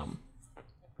Kanye album.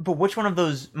 But which one of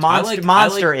those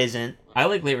Monster isn't? I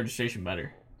like Late Registration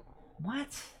better. What?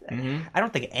 Mm-hmm. I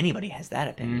don't think anybody has that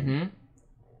opinion. Mm-hmm. You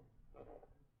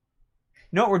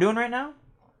know what we're doing right now?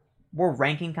 We're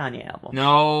ranking Kanye albums.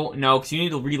 No, because you need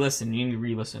to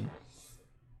re-listen.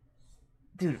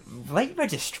 Dude, Late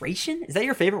Registration? Is that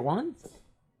your favorite one?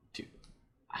 Dude.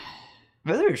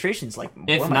 Late Registration's like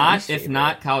if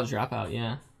not College Dropout,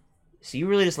 yeah. So you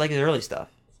really just like his early stuff.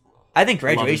 I think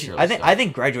Graduation. I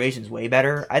think Graduation's way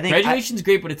better. I think Graduation's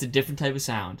great, but it's a different type of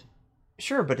sound.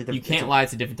 Sure, but you can't lie.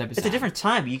 It's a different type of sound. It's a different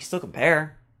time, but you can still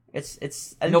compare. But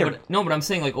I'm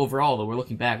saying like overall though, we're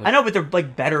looking back. Like, I know, but they're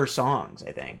like better songs.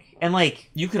 I think, and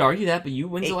like you could argue that, but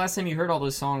when's the last time you heard all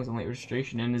those songs on Late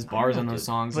Registration and his bars on those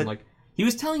songs and like. He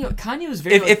was telling you, Kanye was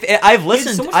very. If I've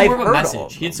listened, I've heard a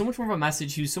message. He had so much more of a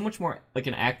message. He was so much more like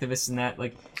an activist in that.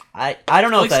 Like, I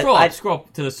don't know. Like, scroll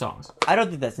up to the songs. I don't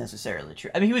think that's necessarily true.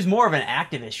 I mean, he was more of an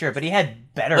activist, sure, but he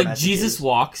had better. Like messages. Jesus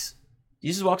Walks.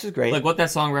 Jesus Walks is great. Like what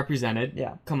that song represented.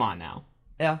 Yeah. Come on now.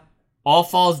 Yeah. All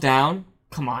Falls Down.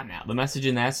 Come on now. The message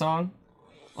in that song.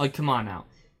 Like, come on now.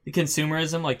 The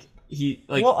consumerism, like.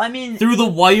 Well, I mean, Through the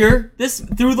Wire. The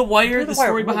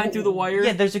story behind Through the Wire.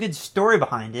 Yeah, there's a good story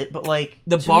behind it, but like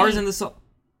the bars in the song.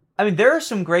 I mean, there are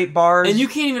some great bars, and you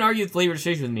can't even argue with Late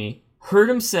Registration with me. Heard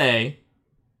him say,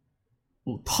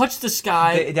 "Touch the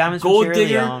sky, Gold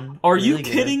Digger." Are you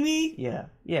kidding me?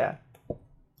 Yeah.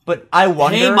 But I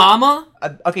wonder. Hey, Mama.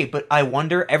 Okay, but I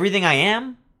wonder. Everything I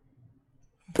Am.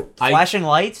 Flashing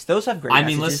Lights. Those have great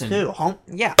messages too.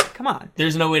 Yeah, come on.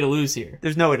 There's no way to lose here.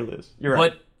 There's no way to lose. You're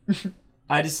right. But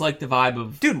I just like the vibe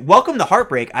of... Dude, Welcome to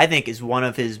Heartbreak, I think, is one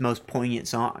of his most poignant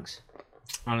songs.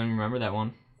 I don't even remember that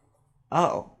one.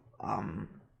 Oh,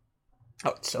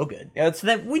 it's so good. Yeah, it's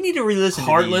that we need to re-listen to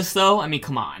Heartless, though? I mean,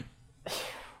 come on.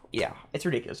 Yeah, it's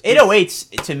ridiculous. 808s,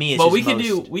 to me, is we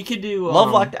could do... Love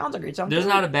Lockdown's a great song. There's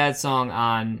not a bad song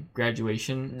on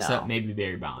Graduation, except maybe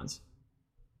Barry Bonds.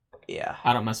 Yeah.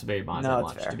 I don't mess with Barry Bonds that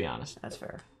much, to be honest. That's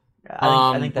fair.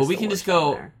 I think that's but we can just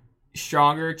go...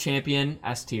 Stronger, Champion,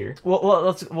 S tier.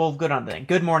 We'll go down the thing.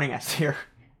 Good Morning, S tier.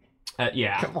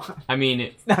 Yeah. Come on. I mean...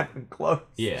 It's not even close.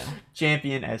 Yeah.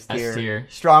 Champion, S tier. S tier.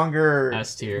 Stronger,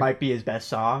 S tier. Might be his best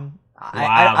song.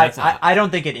 Wow, I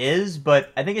don't think it is,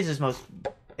 but I think it's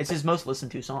his most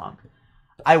listened to song.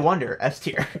 I wonder, S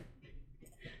tier.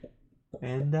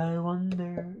 And I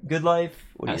wonder. Good Life.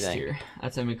 What do you think? S-tier.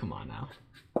 That's, I mean, come on now.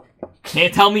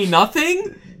 Can't tell me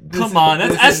nothing? Come on,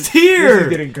 that's S-tier! This is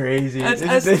getting crazy.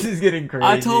 This is getting crazy.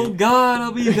 I told God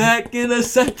I'll be back in a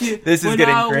second. This is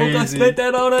getting crazy. I spent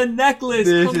that on a necklace.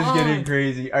 This is getting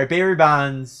crazy. Alright, Baby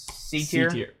Bonds, C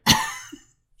tier.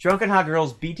 Drunken Hot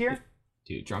Girls, B tier?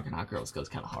 Dude, Drunken Hot Girls goes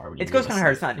kind of hard. It goes kind of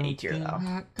hard. It's not an A tier,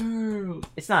 though.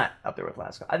 It's not up there with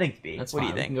last. I think it's B. That's what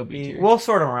fine. Do you think? We can go B tier. We'll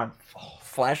sort them around.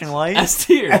 Flashing Lights?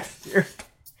 S-tier. S-tier.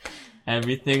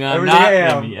 Everything I'm not,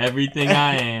 Remy. Everything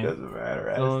I am. Doesn't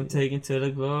matter. So I'm taken to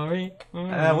the glory.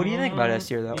 What do you think about S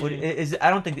tier though? I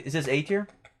don't think is this A tier?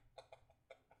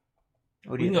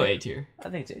 What do you think? We can go A tier. I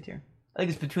think it's A tier. I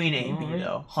think it's between A and B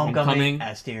though. Homecoming.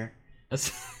 S tier.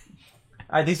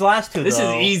 Alright, these last two. This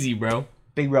is easy, bro.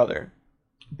 Big Brother.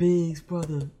 Big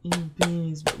Brother. We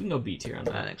can go B tier on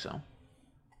that. I think so.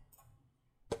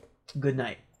 Good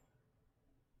Night.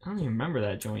 I don't even remember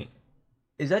that joint.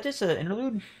 Is that just an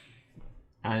interlude?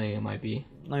 I think it might be.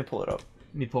 Let me pull it up.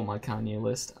 Let me pull my Kanye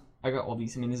list. I got all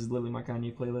these. I mean, this is literally my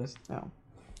Kanye playlist. Oh.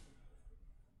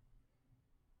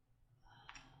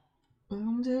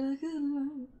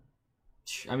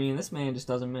 I mean, this man just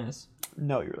doesn't miss.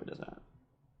 No, he really doesn't.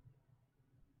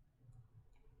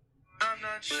 I'm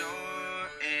not sure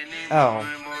anymore. Oh.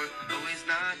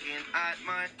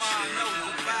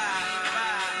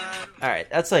 Alright,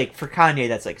 that's like, for Kanye,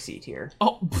 that's like C tier.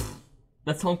 Oh,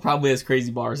 that song probably has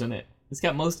crazy bars in it. It's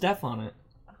got Most Def on it.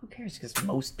 Who cares? Because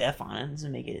Most Def on it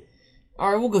doesn't make it.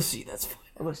 Alright, we'll go see. That's fine.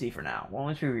 We'll go see for now. Well,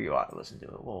 once we review it, listen to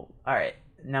it. Well, alright.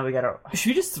 Now we gotta. Should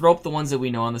we just throw up the ones that we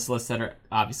know on this list that are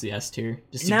obviously S tier?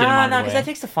 Just to get them out of the way? because that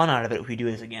takes the fun out of it if we do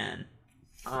this again.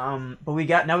 But we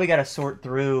gotta sort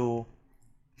through.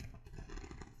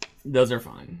 Those are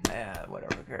fine. Yeah,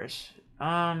 whatever, who cares.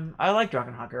 I like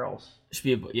Drunken Hot Girls. Should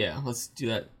be yeah, let's do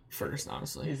that first,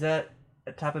 honestly. Is that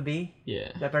at top of B? Yeah.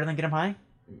 Is that better than Get 'Em High?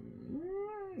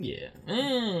 Yeah.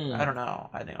 I don't know.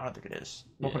 I don't think it is.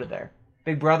 We'll put it there.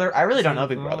 Big Brother? I really don't know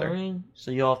Big Brother. So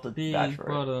you'll have to vouch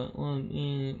for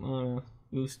it.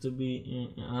 Used to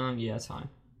be yeah, that's fine.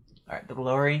 Alright, The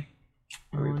Glory.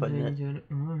 Where are we putting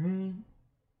it?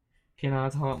 Can I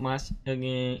talk much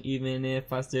again, even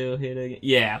if I still hit again?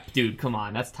 Yeah, dude, come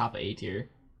on. That's top of A tier.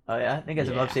 Oh yeah? I think it's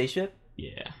above Spaceship?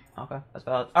 Yeah. Okay, that's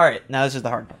valid. Alright, now this is the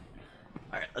hard part.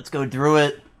 Alright, let's go through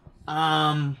it.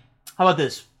 How about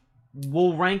this?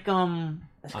 We'll rank them.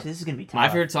 This is gonna be tough. My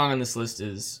favorite song on this list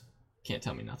is Can't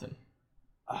Tell Me Nothing.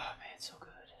 Oh man, it's so good.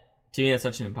 To me, that's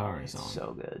such an empowering song.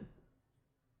 So good.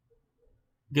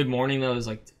 Good Morning though is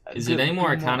like, is it any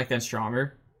more iconic than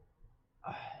Stronger?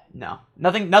 No,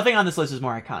 nothing on this list is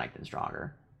more iconic than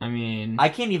Stronger. I mean, I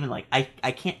can't even like I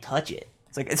can't touch it.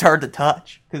 It's like it's hard to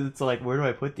touch because it's like where do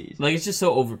I put these? Like it's just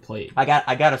so overplayed. I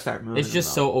gotta start moving. It's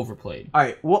just so overplayed. All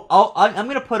right, well I'm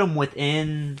gonna put them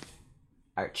within.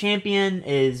 All right, Champion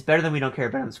is better than We Don't Care,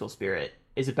 better than School Spirit.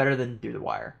 Is it better than Through the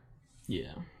Wire?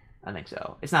 Yeah, I think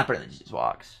so. It's not better than Jesus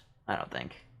Walks. I don't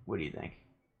think. What do you think?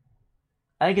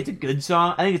 I think it's a good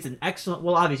song. I think it's an excellent.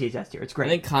 Well, obviously it's S tier. It's great. I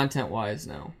think content wise,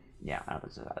 no. Yeah, I don't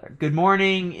think so either. Good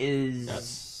Morning is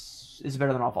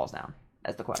better than All Falls Down.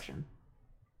 That's the question.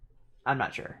 I'm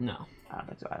not sure. No, I don't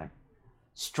think so either.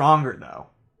 Stronger though.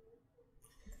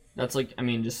 That's like, I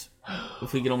mean, just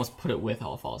if we could almost put it with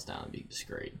All Falls Down, it'd be just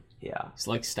great. Yeah, it's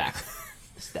like stack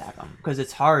them because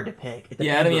it's hard to pick.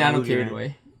 Yeah, I mean, I don't care either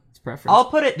way. It's preference. I'll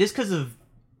put it just because of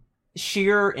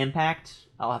sheer impact.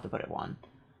 I'll have to put it 1.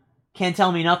 Can't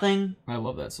Tell Me Nothing. I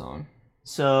love that song.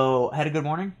 So, Had a Good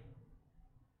Morning.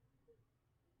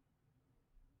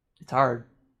 It's hard.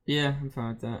 Yeah, I'm fine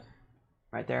with that.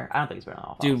 Right there. I don't think it's better than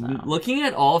All Falls Down. Dude, looking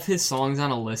at all of his songs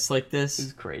on a list like this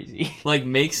is crazy. Like,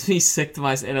 makes me sick to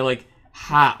my... And I'm like,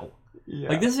 how? Yeah.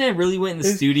 Like, this man really went in the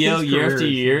studio year after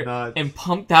year and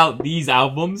pumped out these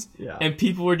albums. Yeah. And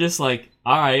people were just like,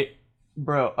 alright.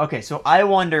 Bro, okay, so I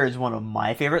Wonder is one of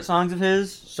my favorite songs of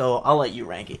his, so I'll let you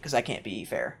rank it, because I can't be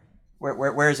fair.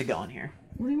 Where is it going here?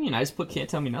 What do you mean? I just put Can't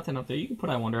Tell Me Nothing up there. You can put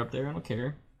I Wonder up there. I don't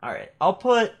care. Alright, I'll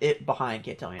put it behind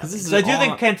Can't Tell Me Nothing. Because I do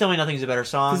think Can't Tell Me Nothing is a better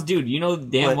song. Because, dude, you know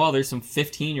damn well there's some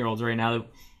 15-year-olds right now that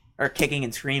are kicking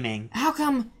and screaming. How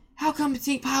come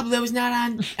Think Pablo's not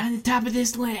on the top of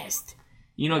this list?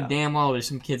 You know damn well there's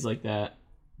some kids like that.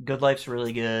 Good Life's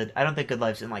really good. I don't think Good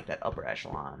Life's in like that upper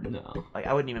echelon. No. Like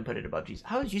I wouldn't even put it above Jesus.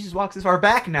 How does Jesus Walks this far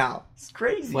back now? It's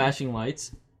crazy. Flashing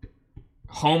Lights.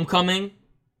 Homecoming.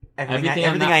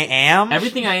 Everything I Am.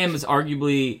 Everything I Am is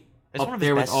arguably up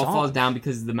there with All Falls Down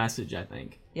because of the message, I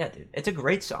think. Yeah, dude. It's a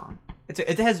great song. I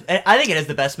think it has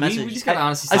the best message. We just gotta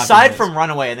honestly stop aside from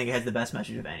Runaway, I think it has the best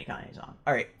message of any Kanye song.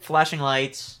 Alright, Flashing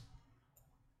Lights.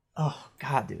 Oh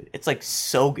god, dude. It's like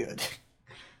so good.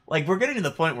 Like, we're getting to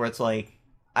the point where it's like,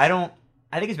 I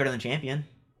think it's better than Champion.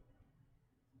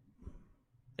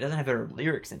 It doesn't have better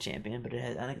lyrics than Champion, but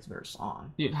I think it's a better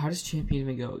song. Dude, how does Champion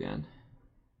even go again?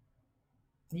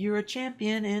 You're a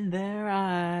champion in their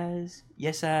eyes.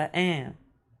 Yes, I am.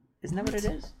 Isn't that what it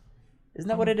is? Isn't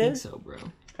that what it is? I think so, bro.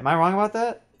 Am I wrong about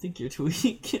that? I think you're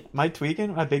tweaking. Am I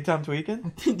tweaking? Am I big time tweaking? I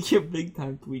think you're big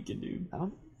time tweaking, dude.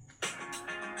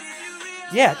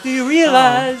 Yeah, do you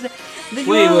realize that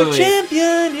you're a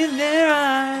champion in their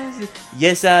eyes?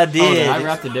 Yes, I did. Oh, I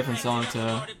rapped a different song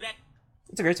to...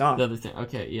 It's a great song. The other thing.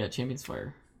 Okay, yeah, Champion's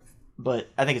fire. But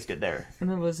I think it's good there. Stop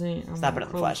it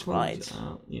on the flashing lights.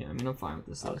 Yeah, I mean, I'm fine with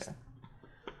this list. Okay.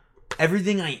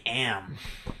 Everything I Am.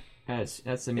 Is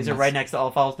it right next to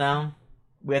All Falls Down?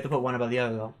 We have to put one above the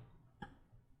other, though. I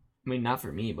mean, not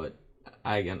for me, but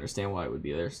I understand why it would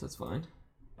be there, so that's fine.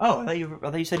 Oh, I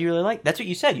thought you said you really liked. That's what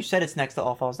you said. You said it's next to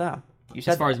All Falls Down. You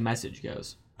said as far as message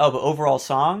goes. Oh, but overall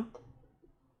song?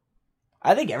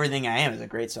 I think Everything I Am is a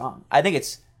great song. I think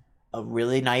it's a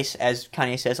really nice, as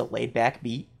Kanye says, a laid-back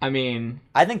beat. I mean...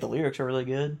 I think the lyrics are really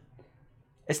good.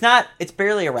 It's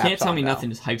barely a rap song, Can't Tell Me though. Nothing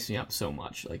just hypes me up so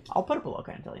much. Like, I'll put it below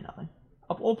Can't Tell You Nothing.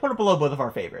 We'll put it below both of our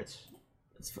favorites.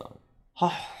 It's fun.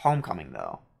 Homecoming,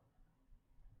 though.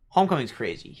 Homecoming's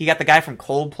crazy. He got the guy from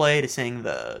Coldplay to sing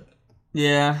the...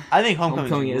 Yeah. I think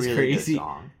Homecoming is really crazy. Good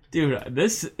song. Dude,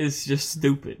 this is just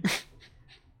stupid.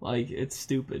 Like, it's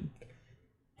stupid.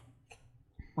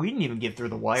 We didn't even give Through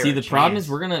the Wire. See, the problem is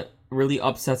we're gonna really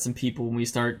upset some people when we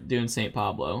start doing St.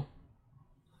 Pablo.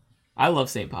 I love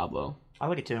St. Pablo. I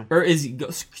like it too. Or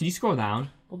can you scroll down?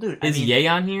 Well, dude, is Ye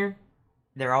on here?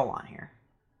 They're all on here.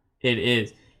 It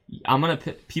is.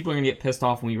 People are gonna get pissed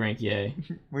off when we rank Ye.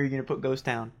 Where are you gonna put Ghost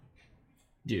Town?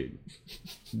 Dude,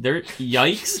 they're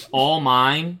Yikes, All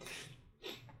Mine,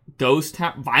 Ghost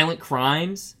Town, Violent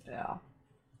Crimes.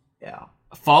 Yeah.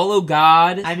 Follow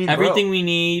God. I mean, Everything We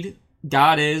Need.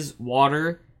 God Is,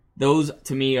 Water. Those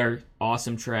to me are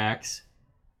awesome tracks.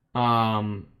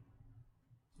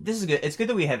 This is good. It's good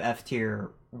that we have F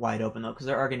tier wide open though, because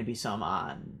there are going to be some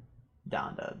on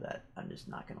Donda that I'm just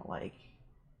not going to like.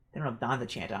 They don't have Donda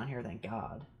chant on here, thank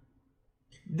God.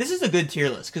 This is a good tier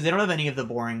list because they don't have any of the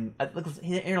boring.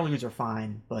 Interludes are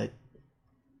fine, but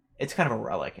it's kind of a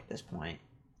relic at this point.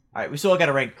 All right, we still got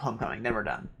to rank Homecoming. Then we're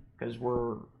done because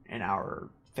we're an hour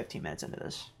 15 minutes into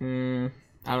this.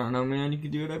 I don't know, man. You can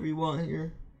do whatever you want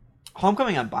here.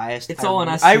 Homecoming, I'm biased. It's all on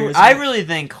us. I really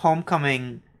think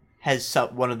Homecoming has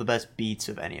one of the best beats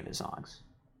of any of his songs.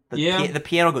 The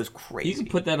piano goes crazy. You can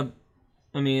put that.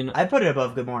 I put it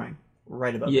above Good Morning,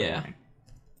 right above Good Morning,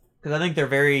 because I think they're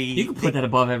very. You can put that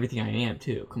above Everything I Am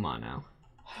too. Come on now.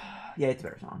 Yeah, it's a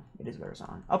better song. It is a better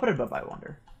song. I'll put it above I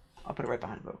Wonder. I'll put it right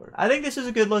behind Wonder. I think this is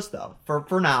a good list though.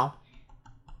 For now,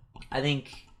 I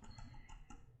think.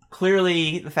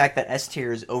 Clearly, the fact that S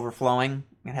tier is overflowing,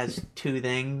 it has two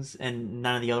things, and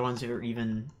none of the other ones are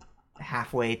even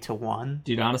halfway to one.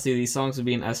 Dude, honestly, these songs would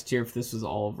be an S tier if this was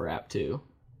all of rap, too.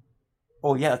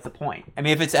 Oh, yeah, that's the point. I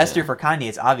mean, if it's S tier for Kanye,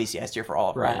 it's obviously S tier for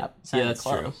all of rap. Yeah, that's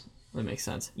true. That makes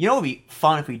sense. You know what would be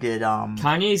fun if we did...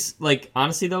 Kanye's,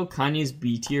 honestly, though, Kanye's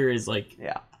B tier is,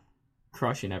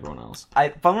 crushing everyone else.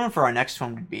 Fun one for our next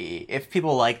one would be, if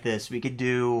people like this, we could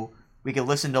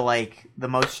listen to the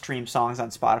most streamed songs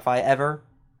on Spotify ever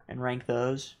and rank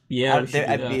those. Yeah,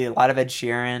 I'd be a lot of Ed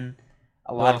Sheeran.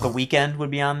 A lot of The Weeknd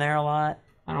would be on there a lot.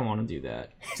 I don't want to do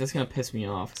that. It's just gonna piss me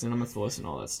off because then I'm gonna have to listen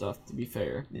to all that stuff. To be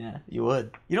fair. Yeah, you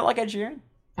would. You don't like Ed Sheeran?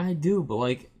 I do,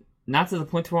 but not to the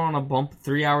point where I want to bump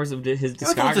 3 hours of his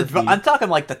discography. I'm talking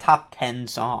the top 10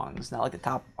 songs, not the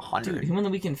top 100. Dude, him and The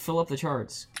Weeknd fill up the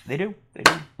charts. They do.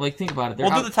 Think about it.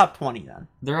 We'll do the top 20 then.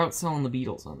 They're outselling the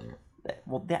Beatles on there.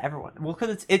 Well, yeah, everyone. Well,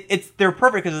 because they're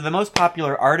perfect because they're the most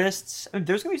popular artists. I mean,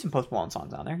 there's gonna be some Post Malone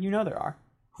songs on there. You know there are.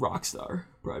 Rockstar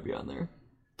probably be on there.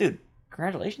 Dude,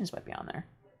 Congratulations might be on there.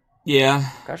 Yeah.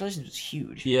 Congratulations was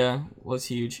huge. Yeah, was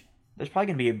huge. There's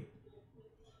probably gonna be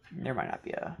there might not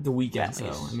be a The Weeknd. So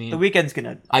I mean, The Weeknd's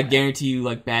gonna. I guarantee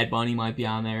you, Bad Bunny might be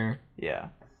on there. Yeah.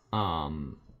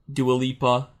 Dua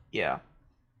Lipa. Yeah.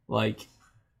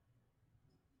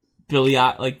 Billy.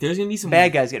 There's gonna be some.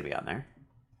 Bad Guy's gonna be on there.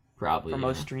 Probably for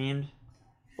most streamed.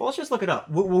 Well, let's just look it up.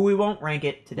 We won't rank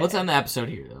it today. Let's end the episode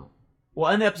here, though. We'll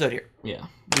end the episode here. Yeah.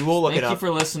 We will look it up. Thank you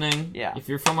for listening. Yeah. If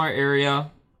you're from our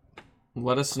area,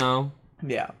 let us know.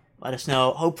 Yeah. Let us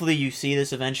know. Hopefully you see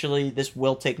this eventually. This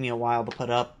will take me a while to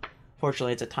put up.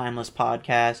 Fortunately, it's a timeless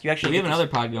podcast. We have another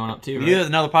pod going up, too, We do have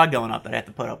another pod going up that I have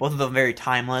to put up. Both of them very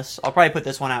timeless. I'll probably put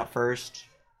this one out first,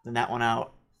 then that one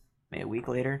out maybe a week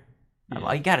later.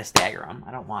 Yeah. You gotta stagger them.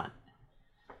 I don't want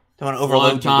to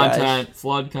overload you guys.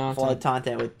 Flood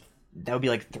content. That would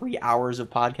be 3 hours of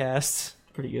podcasts.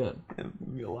 Pretty good. It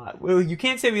would be a lot. Well, you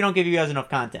can't say we don't give you guys enough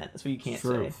content. That's what you can't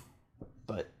True. say.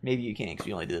 But maybe you can because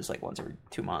we only do this like once every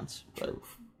 2 months. But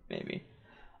maybe.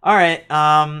 All right.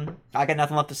 I got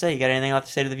nothing left to say. You got anything left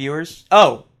to say to the viewers?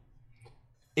 Oh,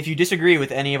 if you disagree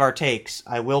with any of our takes,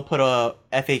 I will put a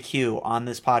FAQ on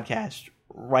this podcast.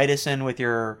 Write us in with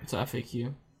your... It's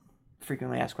FAQ.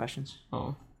 Frequently asked questions.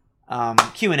 Oh.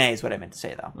 Q&A is what I meant to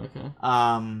say, though. Okay.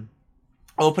 I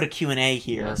will put a Q&A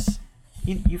here. Yes.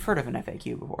 You've heard of an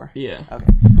FAQ before? Yeah. Okay.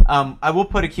 I will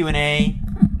put a Q&A.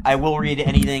 I will read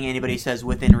anything anybody says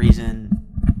within reason.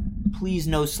 Please,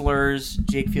 no slurs.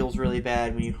 Jake feels really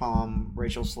bad when you call him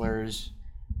racial slurs.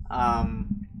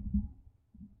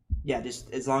 Yeah,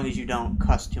 just as long as you don't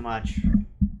cuss too much,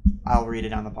 I'll read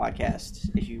it on the podcast.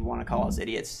 If you want to call us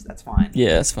idiots, that's fine.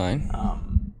 Yeah, that's fine.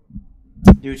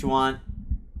 Do what you want.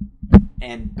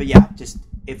 But yeah, just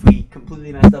if we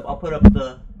completely messed up, I'll put up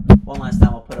one last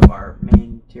time. I'll put up our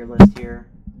main tier list here.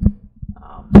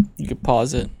 You could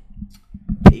pause it.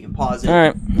 You can pause it. All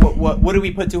right. What do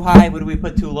we put too high? What do we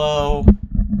put too low?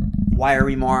 Why are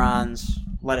we morons?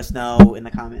 Let us know in the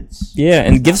comments. Yeah,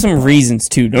 and give some reasons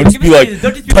too. Don't just Give be me like, reasons.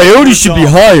 Don't just be Coyote should be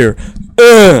higher.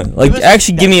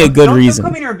 Actually give me a good Don't reason.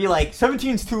 come in here and be like,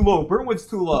 17's too low, Brentwood's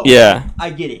too low. Yeah. I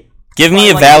get it. Give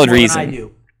me a Like valid more than reason. I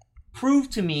do.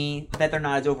 Prove to me that they're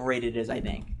not as overrated as I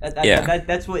think.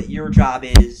 That's what your job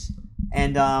is.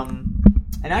 And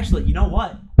actually, you know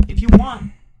what? If you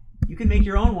want, you can make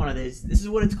your own one of these. This is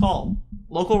what it's called.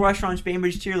 Local Restaurants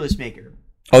Bainbridge Tier List Maker.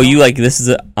 Oh, you like this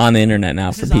is on the internet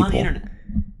now for people. This is on the internet.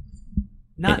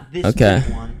 Not this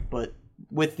one, but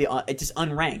with the it's just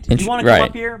unranked. If you want to come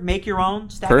up here, make your own,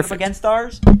 stack it up against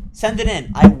ours, send it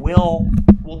in. We'll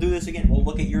do this again. We'll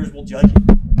look at yours, we'll judge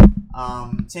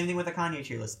it. Same thing with the Kanye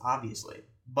tier list, obviously.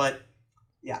 But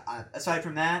yeah, aside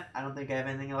from that, I don't think I have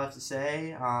anything left to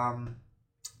say.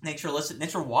 Thanks for listening.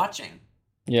 Thanks for watching.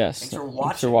 Yes. Thanks for watching.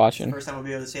 Thanks for watching. It's the first time we'll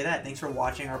be able to say that. Thanks for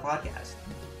watching our podcast.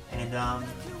 And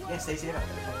yeah, stay safe out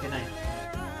there. Have a good night.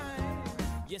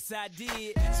 Yes, I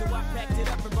did. So I packed it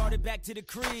up and brought it back to the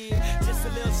crib. Just a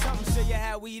little something, show you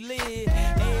how we live.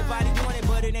 Everybody want it,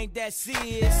 but it ain't that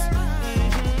serious.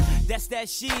 That's that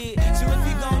shit. So if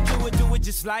you gon' do it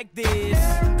just like this.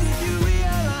 You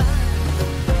realize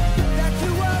that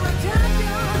you are a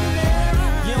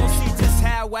champion. You don't see just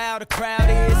how wild the crowd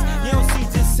is. You don't see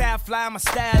just how fly my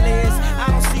style is. I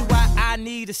don't see why I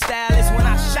need a stylist when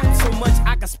I shop so much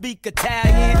I can speak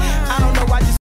Italian. I don't know